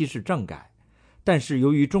尤其是政改。但是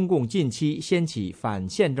由于中共近期掀起反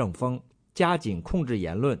宪政风，加紧控制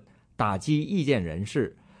言论，打击意见人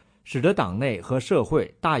士，使得党内和社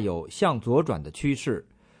会大有向左转的趋势，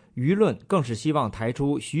舆论更是希望抬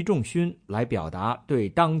出徐仲勋来表达对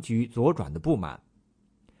当局左转的不满。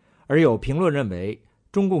而有评论认为，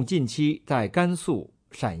中共近期在甘肃、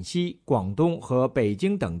陕西、广东和北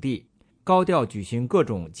京等地高调举行各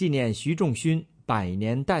种纪念徐仲勋100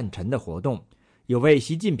年诞辰的活动，有为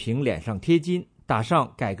习近平脸上贴金，打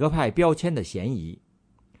上改革派标签的嫌疑。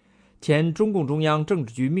前中共中央政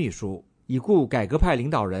治局秘书、已故改革派领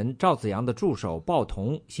导人赵紫阳的助手鲍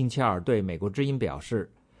同星期二对美国之音表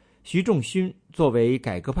示，徐仲勋作为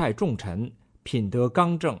改革派重臣，品德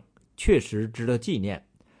刚正，确实值得纪念，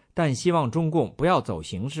但希望中共不要走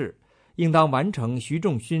形式，应当完成徐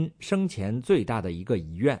仲勋生前最大的一个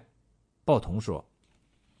遗愿。鲍同说，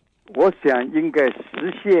我想应该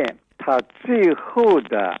实现他最后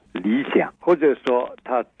的理想，或者说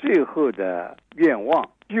他最后的愿望。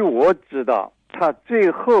据我知道，他最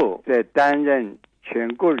后在担任全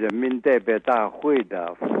国人民代表大会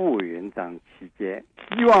的副委员长期间，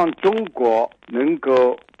希望中国能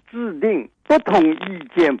够制定不同意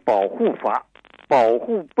见保护法，保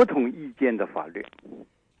护不同意见的法律。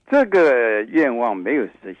这个愿望没有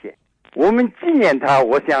实现，我们纪念他，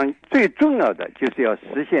我想最重要的就是要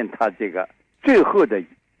实现他这个最后的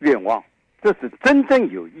愿望，这是真正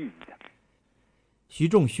有意义的。徐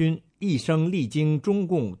仲勋一生历经中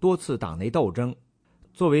共多次党内斗争，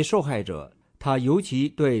作为受害者，他尤其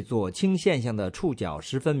对左倾现象的触角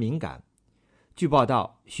十分敏感。据报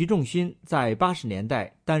道，徐仲勋在80年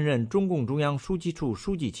代担任中共中央书记处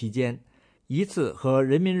书记期间，一次和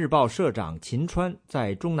人民日报社长秦川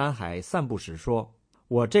在中南海散步时说，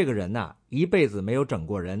我这个人呐，一辈子没有整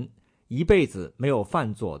过人，一辈子没有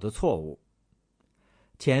犯左的错误。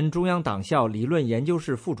前中央党校理论研究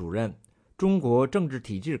室副主任、中国政治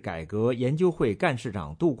体制改革研究会干事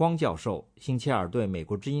长杜光教授星期二对美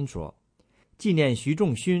国之音说，纪念徐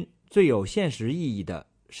仲勋最有现实意义的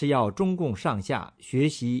是要中共上下学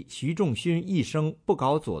习徐仲勋一生不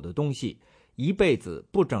搞左的东西，一辈子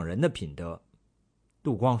不整人的品德。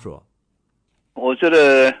杜光说，我觉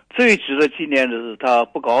得最值得纪念的是他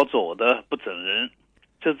不搞左的，不整人，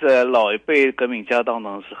这在老一辈革命家当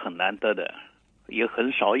中是很难得的，也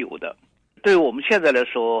很少有的。对我们现在来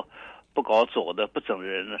说，不搞左的，不整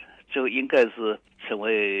人，就应该是成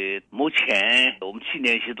为目前我们纪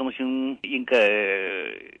念习仲勋应该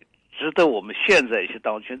值得我们现在一些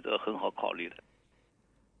当权者很好考虑的。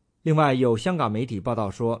另外，有香港媒体报道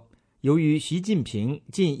说，由于习近平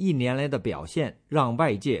近1年来的表现让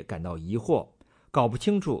外界感到疑惑，搞不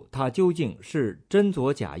清楚他究竟是真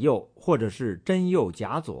左假右，或者是真右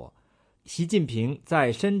假左。习近平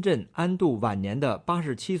在深圳安度晚年的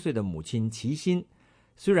87岁的母亲齐心，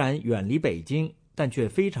虽然远离北京，但却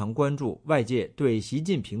非常关注外界对习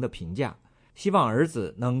近平的评价，希望儿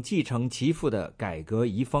子能继承其父的改革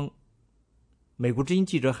遗风。美国之音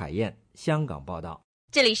记者海燕，香港报道。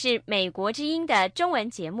这里是美国之音的中文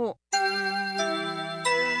节目。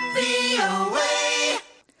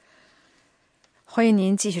欢迎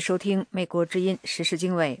您继续收听美国之音时事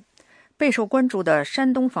经纬。备受关注的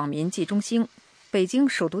山东访民季中兴北京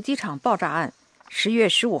首都机场爆炸案10月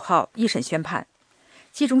15号一审宣判，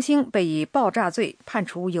季中兴被以爆炸罪判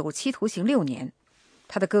处有期徒刑6年。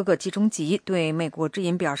他的哥哥季中吉对美国之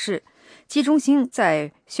音表示，季中兴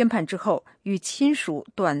在宣判之后与亲属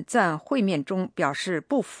短暂会面中表示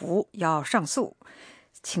不服，要上诉。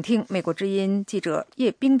请听美国之音记者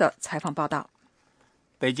叶冰的采访报道。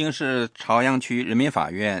北京市朝阳区人民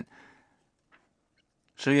法院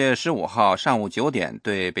10月15号上午9点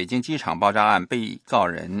对北京机场爆炸案被告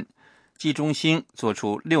人季中兴作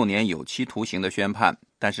出6年有期徒刑的宣判，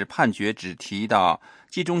但是判决只提到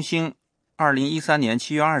季中兴2013年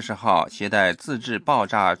7月20号携带自制爆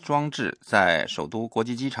炸装置在首都国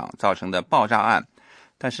际机场造成的爆炸案，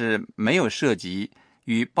但是没有涉及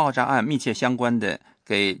与爆炸案密切相关的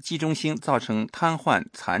给季中兴造成瘫痪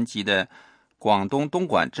残疾的广东东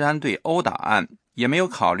莞治安队殴打案，也没有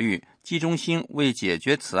考虑季中兴为解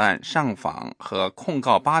决此案上访和控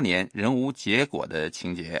告8年仍无结果的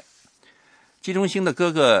情节。季中兴的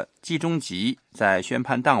哥哥季中吉在宣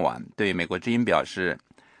判当晚对美国之音表示，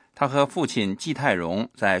他和父亲季泰荣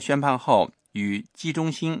在宣判后与季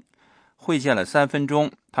中兴会见了3分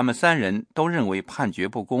钟，他们3人都认为判决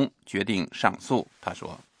不公，决定上诉。他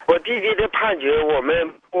说，我弟弟的判决我们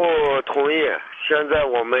不同意，现在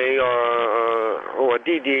我们要我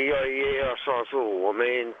弟弟也要上诉，我们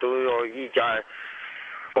都要一家，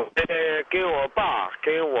跟我爸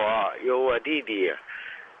跟我有我弟弟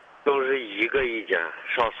都是一个意见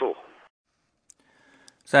上诉。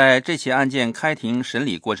在这起案件开庭审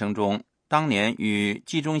理过程中，当年与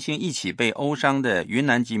季中兴一起被殴伤的云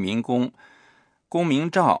南籍民工龚明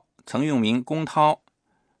照，曾用名龚涛，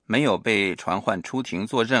没有被传唤出庭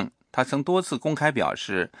作证。他曾多次公开表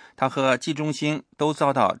示，他和季中兴都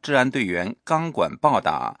遭到治安队员钢管暴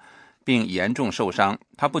打，并严重受伤。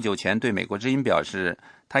他不久前对美国之音表示，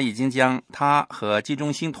他已经将他和季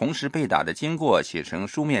中兴同时被打的经过写成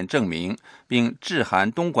书面证明，并致函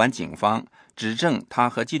东莞警方，指证他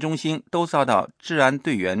和季中兴都遭到治安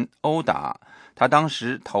队员殴打。他当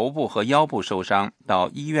时头部和腰部受伤，到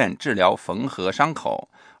医院治疗缝合伤口，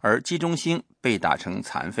而季中兴被打成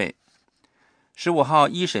残废。15号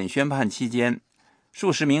一审宣判期间，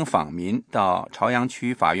数十名访民到朝阳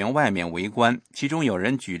区法院外面围观，其中有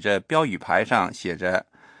人举着标语牌上写着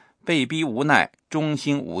“被逼无奈，中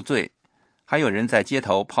兴无罪”，还有人在街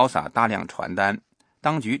头抛洒大量传单。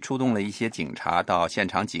当局出动了一些警察到现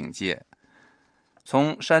场警戒。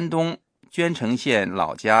从山东鄄城县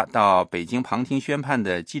老家到北京旁听宣判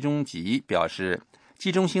的季中吉表示，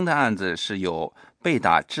季中兴的案子是有被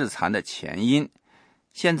打致残的前因，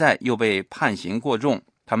现在又被判刑过重，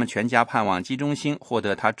他们全家盼望季中兴获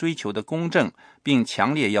得他追求的公正，并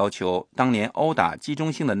强烈要求当年殴打季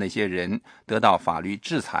中兴的那些人得到法律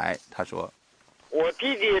制裁。他说，我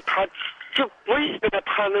弟弟他就不应该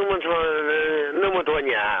判那么多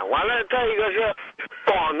年，完了再一个是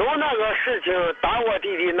广东那个事情打我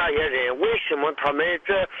弟弟那些人，为什么他们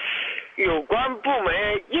这有关部门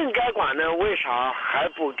应该管的，为啥还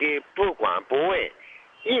不管不问，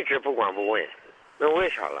一直不管不问，那为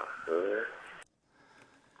啥了？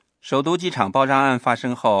首都机场爆炸案发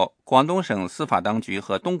生后，广东省司法当局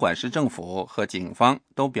和东莞市政府和警方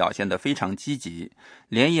都表现得非常积极，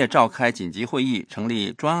连夜召开紧急会议，成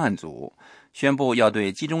立专案组，宣布要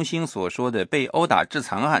对季中兴所说的被殴打致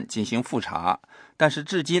残案进行复查，但是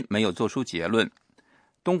至今没有做出结论。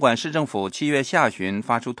东莞市政府7月下旬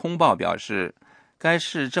发出通报表示，该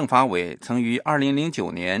市政法委曾于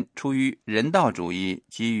2009年出于人道主义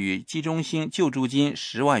给予季中兴救助金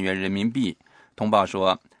10万元人民币。通报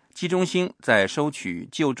说，季中兴在收取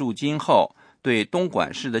救助金后，对东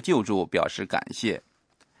莞市的救助表示感谢。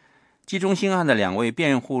季中兴案的2位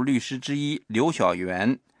辩护律师之一刘晓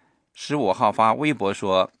元15号发微博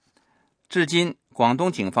说，至今广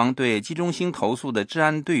东警方对季中兴投诉的治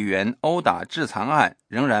安队员殴打致残案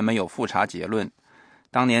仍然没有复查结论。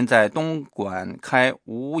当年在东莞开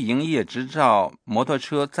无营业执照摩托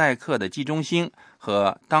车载客的季中兴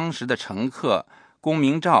和当时的乘客龚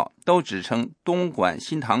明照都指称东莞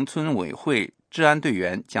新塘村委会治安队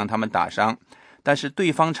员将他们打伤，但是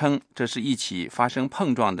对方称这是一起发生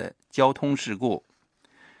碰撞的交通事故。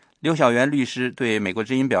刘晓元律师对美国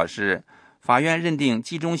之音表示，法院认定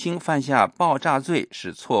季中兴犯下爆炸罪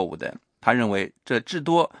是错误的，他认为这至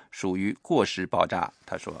多属于过失爆炸。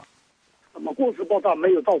他说，那么过失爆炸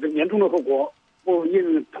没有造成严重的后果，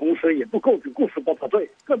同时也不构成过失爆炸罪，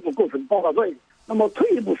更不构成爆炸罪。那么退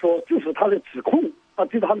一步说，就是他的指控，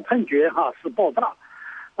对他的判决是爆炸。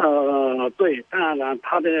对，当然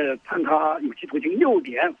他的判他有期徒刑6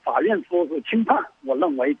年，法院说是轻判，我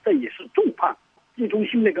认为这也是重判。季中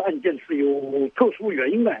兴那个案件是有特殊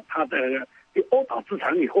原因的，他的被殴打致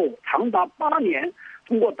残以后，长达8年，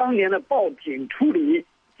通过当年的报警处理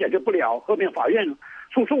解决不了，后面法院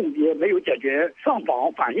诉讼也没有解决，上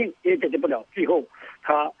访反映也解决不了，最后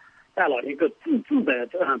他带了一个自制的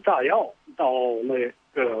炸药到那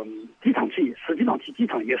个机场去，实际上去机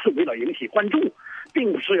场也是为了引起关注，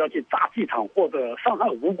并不是要去炸机场或者伤害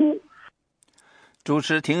无辜。主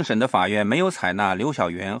持庭审的法院没有采纳刘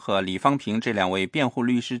晓元和李方平这2位辩护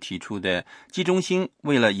律师提出的季中兴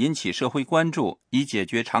为了引起社会关注，以解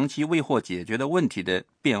决长期未获解决的问题的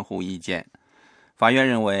辩护意见。法院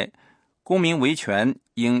认为，公民维权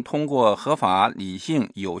应通过合法、理性、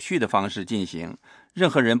有序的方式进行，任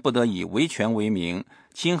何人不得以维权为名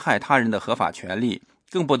侵害他人的合法权利，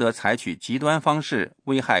更不得采取极端方式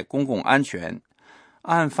危害公共安全。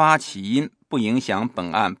案发起因不影响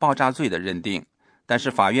本案爆炸罪的认定，但是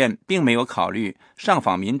法院并没有考虑上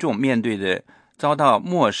访民众面对的遭到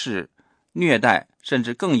漠视、虐待甚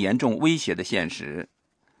至更严重威胁的现实。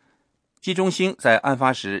季中兴在案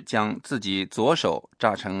发时将自己左手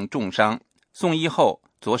炸成重伤，送医后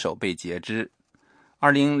左手被截肢。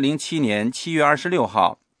2007年7月26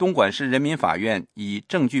号，东莞市人民法院以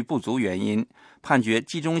证据不足原因，判决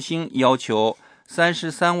季中兴要求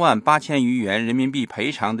33万8千余元人民币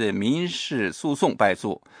赔偿的民事诉讼败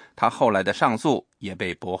诉，他后来的上诉也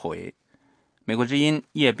被驳回。美国之音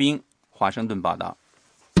叶冰，华盛顿报道。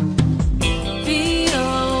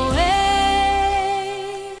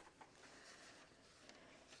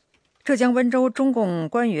浙江温州中共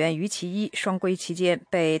官员于其一双规期间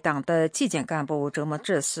被党的纪检干部折磨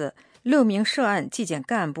致死，6名涉案纪检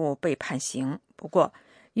干部被判刑。不过，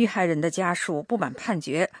遇害人的家属不满判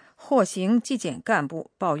决，获刑纪检干部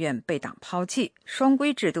抱怨被党抛弃，双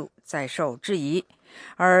规制度再受质疑。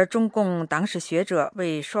而中共党史学者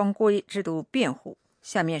为双规制度辩护。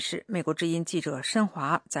下面是美国之音记者申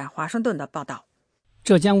华在华盛顿的报道。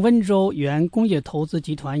浙江温州原工业投资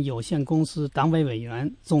集团有限公司党委委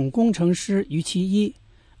员、总工程师于其一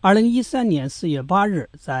2013年4月8日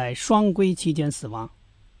在双规期间死亡。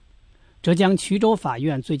浙江衢州法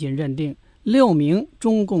院最近认定6名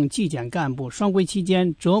中共纪检干部双规期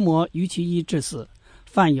间折磨于其一致死，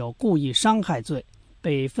犯有故意伤害罪，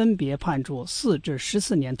被分别判处4至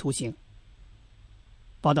14年徒刑。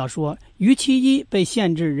报道说，于其一被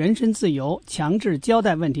限制人身自由、强制交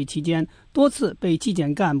代问题期间，多次被纪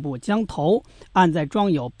检干部将头按在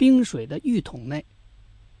装有冰水的浴桶内。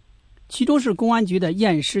衢州市公安局的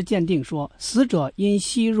验尸鉴定说，死者因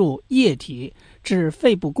吸入液体致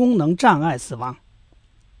肺部功能障碍死亡。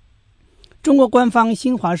中国官方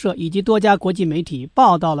新华社以及多家国际媒体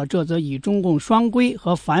报道了这则与中共双规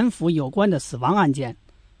和反腐有关的死亡案件。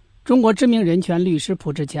中国知名人权律师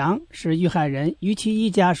蒲志强是遇害人于其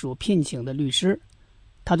一家属聘请的律师，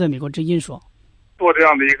他对美国之音说：做这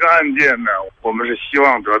样的一个案件呢，我们是希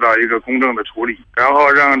望得到一个公正的处理，然后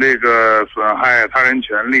让这个损害他人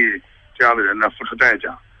权利这样的人呢付出代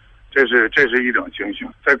价，这是一种情形。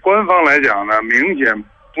在官方来讲呢，明显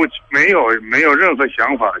没有任何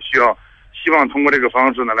想法希望通过这个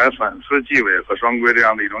方式呢来反思纪委和双规这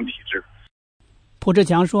样的一种体制。蒲志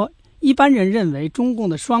强说，一般人认为中共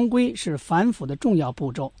的双规是反腐的重要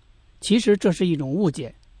步骤，其实这是一种误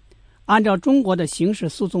解。按照中国的刑事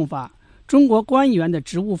诉讼法，中国官员的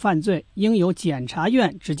职务犯罪应由检察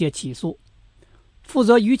院直接起诉。负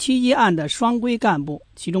责于其一案的双规干部，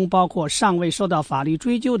其中包括尚未受到法律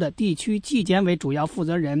追究的地区纪检委主要负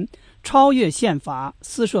责人，超越宪法、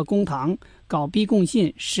私设公堂、搞逼供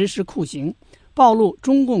信、实施酷刑，暴露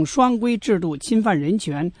中共双规制度侵犯人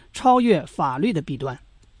权、超越法律的弊端。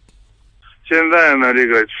现在呢，这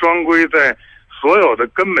个双规在所有的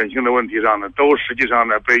根本性的问题上呢，都实际上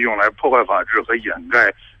呢被用来破坏法治和掩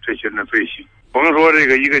盖这些人的罪行。甭说这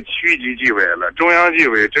个一个区级纪委了，中央纪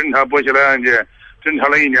委侦查薄熙来案件，侦查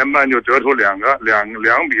了1年半就得出两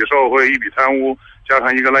笔受贿，1笔贪污，加上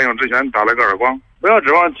1个滥用职权，打了个耳光。不要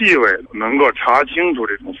指望纪委能够查清楚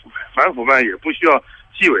这种腐败，反腐败也不需要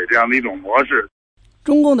纪委这样的一种模式。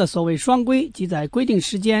中共的所谓双规，即在规定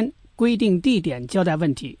时间、规定地点交代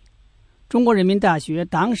问题。中国人民大学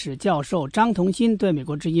党史教授张同新对美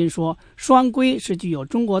国之音说，双规是具有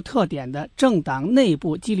中国特点的政党内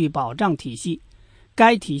部纪律保障体系，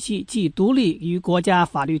该体系既独立于国家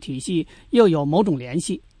法律体系，又有某种联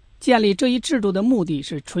系。建立这一制度的目的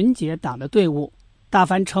是纯洁党的队伍，大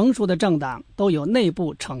凡成熟的政党都有内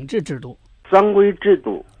部惩治制度。双规制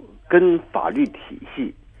度跟法律体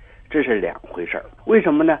系这是两回事儿。为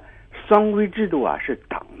什么呢？双规制度是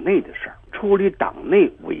党内的事儿，处理党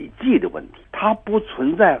内违纪的问题，它不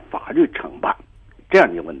存在法律惩罚这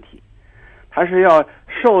样的问题，它是要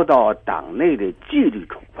受到党内的纪律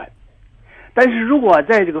处分。但是如果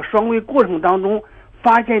在这个双规过程当中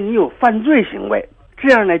发现你有犯罪行为，这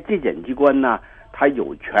样的纪检机关呢，他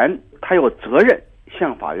有权，他有责任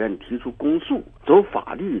向法院提出公诉，走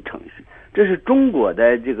法律程序。这是中国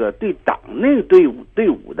的这个对党内队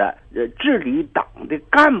伍的治理党的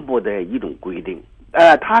干部的一种规定。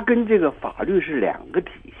它跟这个法律是两个体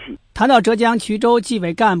系。谈到浙江衢州纪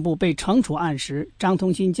委干部被惩处案时，张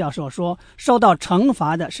同新教授说，受到惩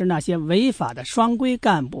罚的是那些违法的双规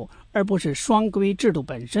干部，而不是双规制度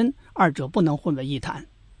本身，二者不能混为一谈。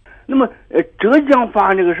那么浙江发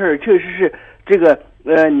生这个事儿，确实是这个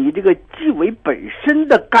你这个纪委本身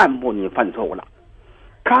的干部你犯错误了，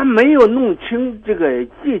他没有弄清这个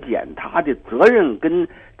纪检他的责任跟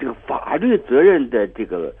这个法律责任的这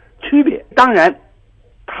个区别，当然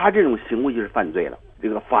他这种行为就是犯罪了，这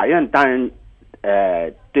个法院当然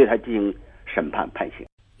对他进行审判判刑。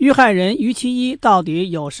遇害人于其一到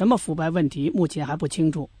底有什么腐败问题，目前还不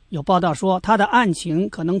清楚。有报道说他的案情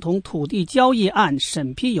可能同土地交易案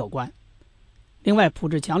审批有关。另外，蒲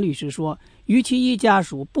志强律师说，于其一家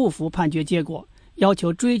属不服判决结果，要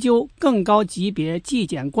求追究更高级别纪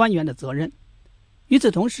检官员的责任。与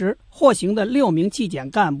此同时，获刑的6名纪检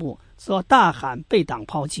干部则大喊被党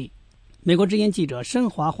抛弃。美国之音记者申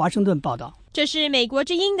华华盛顿报道。这是美国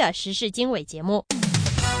之音的时事经纬节目。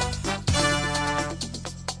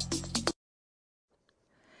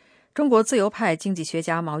中国自由派经济学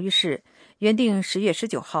家毛玉士原定10月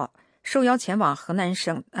19号受邀前往海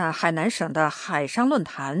南省的海商论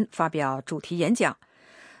坛发表主题演讲。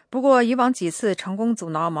不过，以往几次成功阻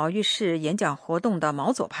挠毛于轼演讲活动的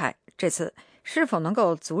毛左派，这次是否能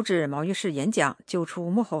够阻止毛于轼演讲，揪出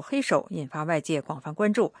幕后黑手，引发外界广泛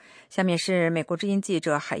关注。下面是美国之音记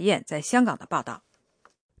者海燕在香港的报道。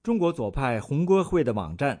中国左派红歌会的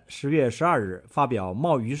网站10月12日发表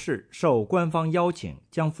毛于轼受官方邀请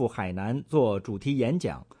将赴海南做主题演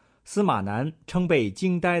讲，司马南称被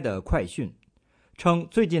惊呆的快讯，称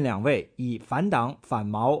最近2位以反党、反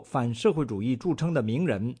毛、反社会主义著称的名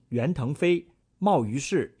人袁腾飞、毛于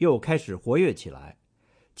轼又开始活跃起来。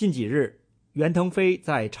近几日，袁腾飞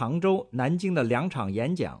在常州、南京的2场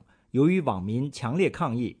演讲，由于网民强烈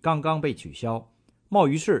抗议，刚刚被取消。毛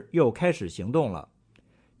于轼又开始行动了。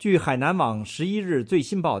据海南网11日最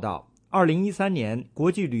新报道，2013年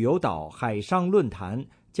国际旅游岛海上论坛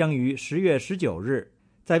将于10月19日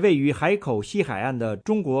在位于海口西海岸的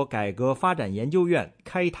中国改革发展研究院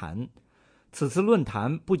开坛。此次论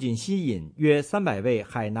坛不仅吸引约300位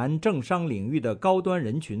海南政商领域的高端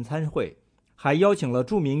人群参会，还邀请了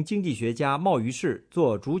著名经济学家毛于轼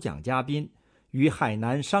做主讲嘉宾，与海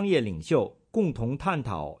南商业领袖共同探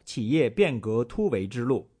讨企业变革突围之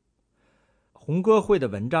路。红歌会的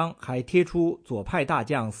文章还贴出左派大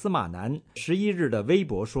将司马南11日的微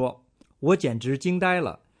博说：“我简直惊呆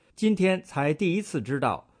了，今天才第一次知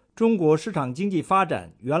道中国市场经济发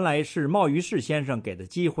展原来是毛于轼先生给的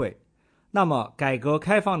机会。那么改革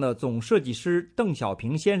开放的总设计师邓小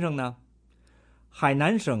平先生呢？海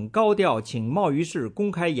南省高调请毛于轼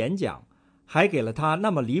公开演讲，还给了他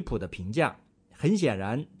那么离谱的评价，很显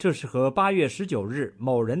然这是和8月19日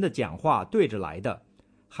某人的讲话对着来的。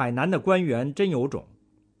海南的官员真有种。”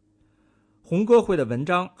红歌会的文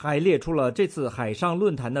章还列出了这次海上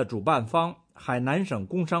论坛的主办方海南省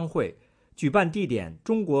工商会、举办地点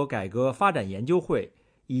中国改革发展研究会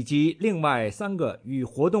以及另外3个与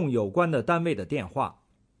活动有关的单位的电话。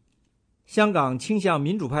香港倾向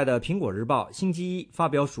民主派的《苹果日报》星期一发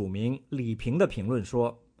表署名李平的评论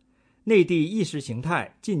说，内地意识形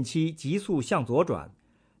态近期急速向左转，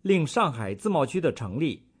令上海自贸区的成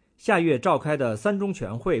立、下月召开的3中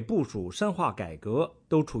全会部署深化改革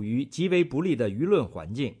都处于极为不利的舆论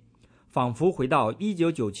环境，仿佛回到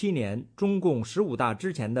1997年中共15大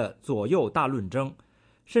之前的左右大论争，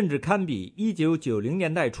甚至堪比1990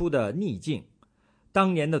年代初的逆境。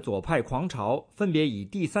当年的左派狂潮分别以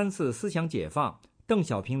第3次思想解放、邓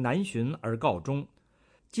小平南巡而告终，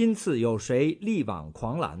今次有谁力挽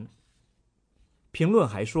狂澜？评论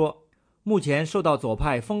还说，目前受到左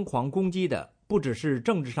派疯狂攻击的不只是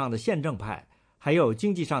政治上的宪政派，还有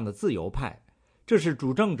经济上的自由派，这是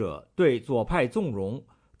主政者对左派纵容、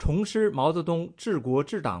重施毛泽东治国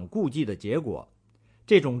治党故伎的结果。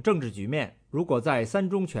这种政治局面如果在3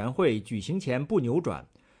中全会举行前不扭转，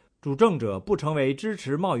主政者不成为支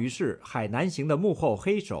持毛于轼海南行的幕后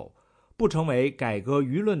黑手，不成为改革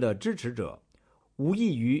舆论的支持者，无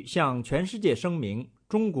异于向全世界声明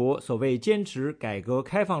中国所谓坚持改革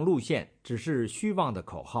开放路线只是虚妄的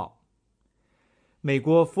口号。美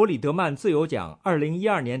国弗里德曼自由奖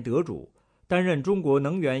2012年得主、担任中国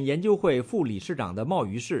能源研究会副理事长的毛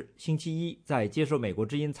于轼星期一在接受美国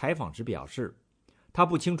之音采访时表示，他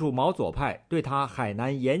不清楚毛左派对他海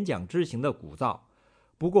南演讲之行的鼓噪，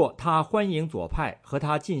不过他欢迎左派和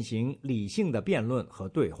他进行理性的辩论和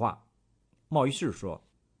对话。毛于轼说：“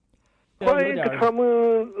欢迎他们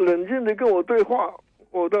冷静地跟我对话，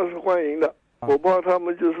我倒是欢迎的。我怕他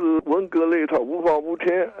们就是文革那一套无法无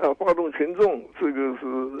天啊，发动群众，这个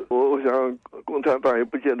是我想共产党也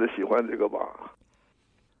不见得喜欢这个吧。”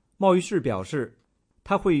毛于轼表示，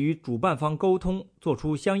他会与主办方沟通，做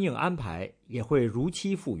出相应安排，也会如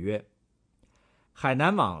期赴约。海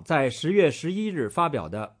南网在10月11日发表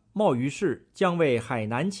的毛于轼将为海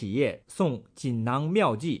南企业送锦囊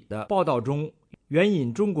妙计的报道中，援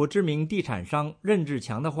引中国知名地产商任志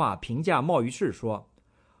强的话评价毛于轼说：“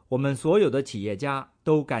我们所有的企业家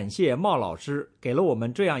都感谢毛老师给了我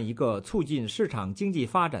们这样一个促进市场经济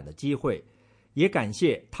发展的机会，也感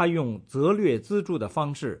谢他用策略资助的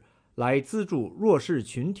方式来资助弱势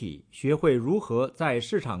群体学会如何在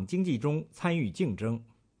市场经济中参与竞争。”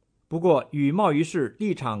不过，与毛于轼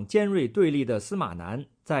立场尖锐对立的司马南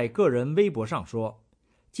在个人微博上说：“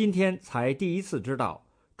今天才第一次知道，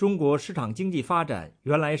中国市场经济发展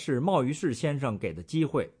原来是毛于轼先生给的机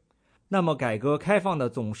会。那么改革开放的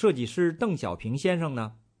总设计师邓小平先生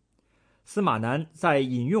呢？”司马南在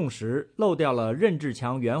引用时漏掉了任志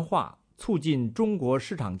强原话促进中国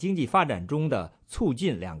市场经济发展中的促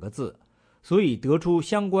进2个字，所以得出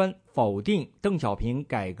相关否定邓小平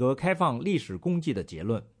改革开放历史功绩的结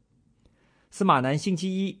论。司马南星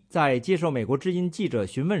期一在接受美国之音记者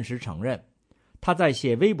询问时承认，他在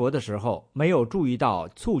写微博的时候没有注意到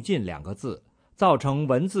促进2个字，造成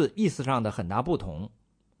文字意思上的很大不同。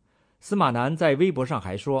司马南在微博上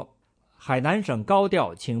还说，海南省高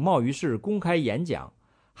调请贸于市公开演讲，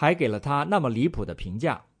还给了他那么离谱的评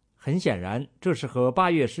价。很显然，这是和8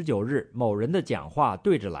月19日某人的讲话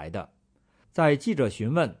对着来的。在记者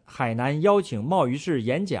询问海南邀请贸于市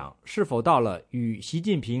演讲是否到了与习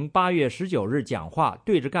近平8月19日讲话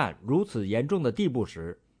对着干如此严重的地步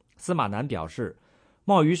时，司马南表示，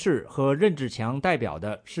贸于市和任志强代表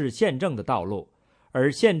的是宪政的道路，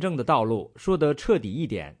而宪政的道路说得彻底一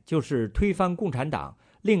点，就是推翻共产党，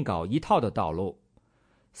另搞一套的道路。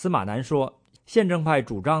司马南说，宪政派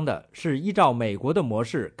主张的是依照美国的模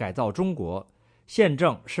式改造中国，宪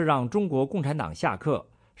政是让中国共产党下课，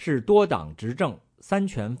是多党执政、三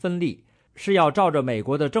权分立，是要照着美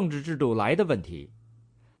国的政治制度来的问题。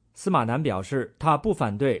司马南表示，他不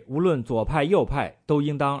反对无论左派右派都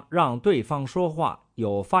应当让对方说话，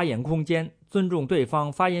有发言空间，尊重对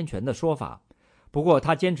方发言权的说法。不过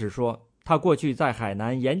他坚持说，他过去在海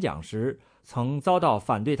南演讲时曾遭到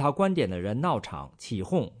反对他观点的人闹场、起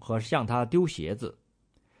哄和向他丢鞋子。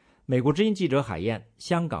美国之音记者海燕，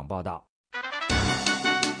香港报道。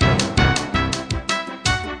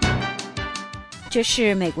这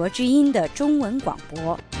是美国之音的中文广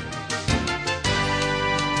播。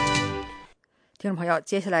听众朋友，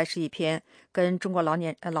接下来是一篇跟中国老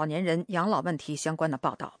年人养老问题相关的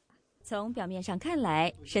报道。从表面上看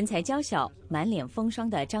来，身材娇小、满脸风霜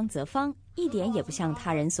的张泽芳一点也不像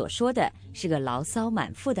他人所说的是个牢骚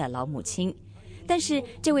满腹的老母亲。但是，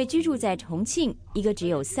这位居住在重庆一个只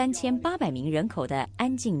有3800名人口的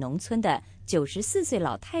安静农村的94岁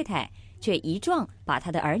老太太，却一状把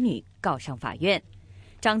她的儿女告上法院。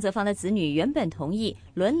张泽芳的子女原本同意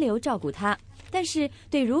轮流照顾她，但是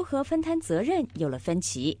对如何分摊责任有了分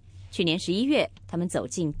歧。去年11月，他们走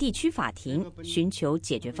进地区法庭，寻求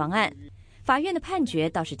解决方案。法院的判决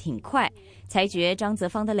倒是挺快，裁决张泽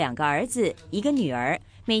芳的2个儿子、1个女儿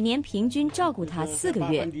每年平均照顾他4个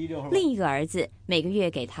月，另一个儿子每个月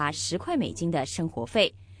给他10块美金的生活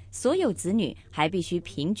费，所有子女还必须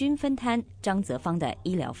平均分摊张泽芳的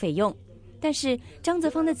医疗费用。但是张泽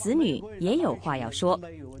芳的子女也有话要说。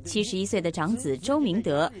71岁的长子周明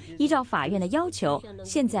德依照法院的要求，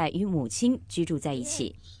现在与母亲居住在一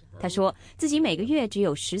起。他说自己每个月只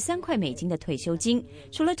有13块美金的退休金，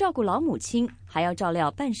除了照顾老母亲，还要照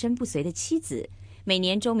料半身不遂的妻子。每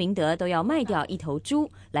年周明德都要卖掉1头猪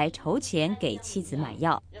来筹钱给妻子买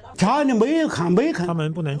药。他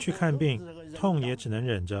们不能去看病，痛也只能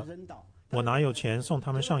忍着，我哪有钱送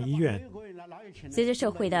他们上医院。随着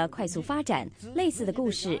社会的快速发展，类似的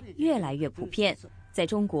故事越来越普遍。在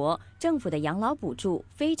中国，政府的养老补助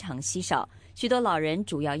非常稀少，许多老人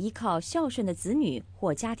主要依靠孝顺的子女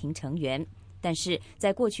或家庭成员。但是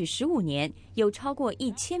在过去15年，有超过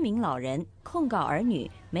1000名老人控告儿女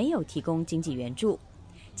没有提供经济援助。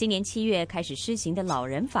今年7月开始施行的老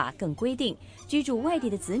人法更规定，居住外地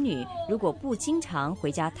的子女如果不经常回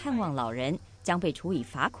家探望老人，将被处以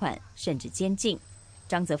罚款甚至监禁。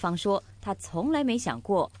张泽芳说，他从来没想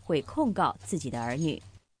过会控告自己的儿女。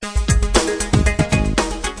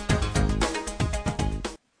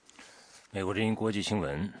美国之音国际新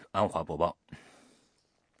闻安华播报。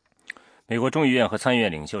美国众议院和参议院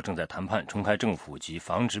领袖正在谈判重开政府及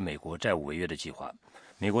防止美国债务违约的计划。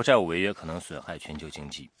美国债务违约可能损害全球经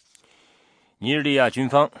济。尼日利亚军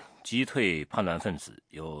方击退叛乱分子，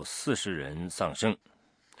有40人丧生。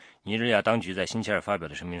尼日利亚当局在星期二发表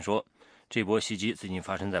的声明说，这波袭击最近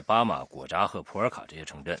发生在巴马、果扎和普尔卡这些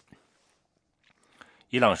城镇。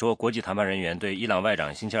伊朗说，国际谈判人员对伊朗外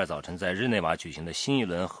长星期二早晨在日内瓦举行的新一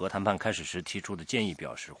轮核谈判开始时提出的建议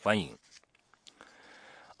表示欢迎。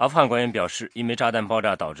阿富汗官员表示，一枚炸弹爆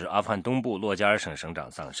炸导致阿富汗东部洛加尔省省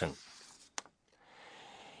长丧生。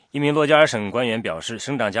一名洛加尔省官员表示，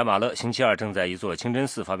省长贾马勒星期二正在一座清真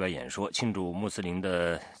寺发表演说，庆祝穆斯林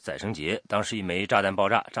的宰生节。当时一枚炸弹爆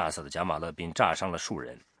炸，炸死了贾马勒，并炸伤了数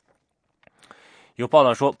人。有报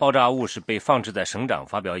道说，爆炸物是被放置在省长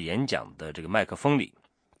发表演讲的这个麦克风里。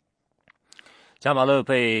贾马勒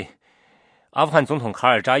被阿富汗总统卡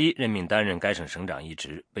尔扎伊任命担任该省省长一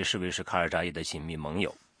职，被视为是卡尔扎伊的紧密盟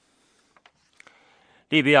友。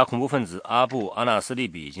利比亚恐怖分子阿布阿纳斯利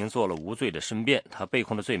比已经做了无罪的申辩，他被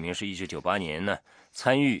控的罪名是1998年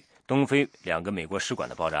参与东非2个美国使馆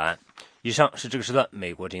的爆炸案。以上是这个时段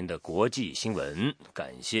美国之音的国际新闻，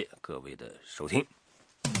感谢各位的收听。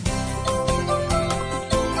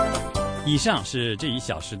以上是这1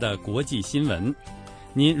小时的国际新闻。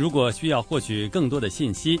您如果需要获取更多的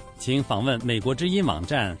信息，请访问美国之音网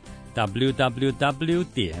站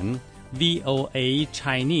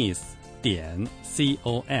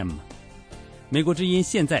www.voachinese.com。美国之音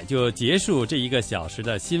现在就结束这1个小时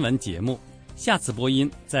的新闻节目。下次播音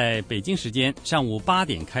在北京时间上午8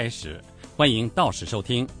点开始，欢迎到时收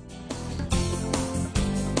听。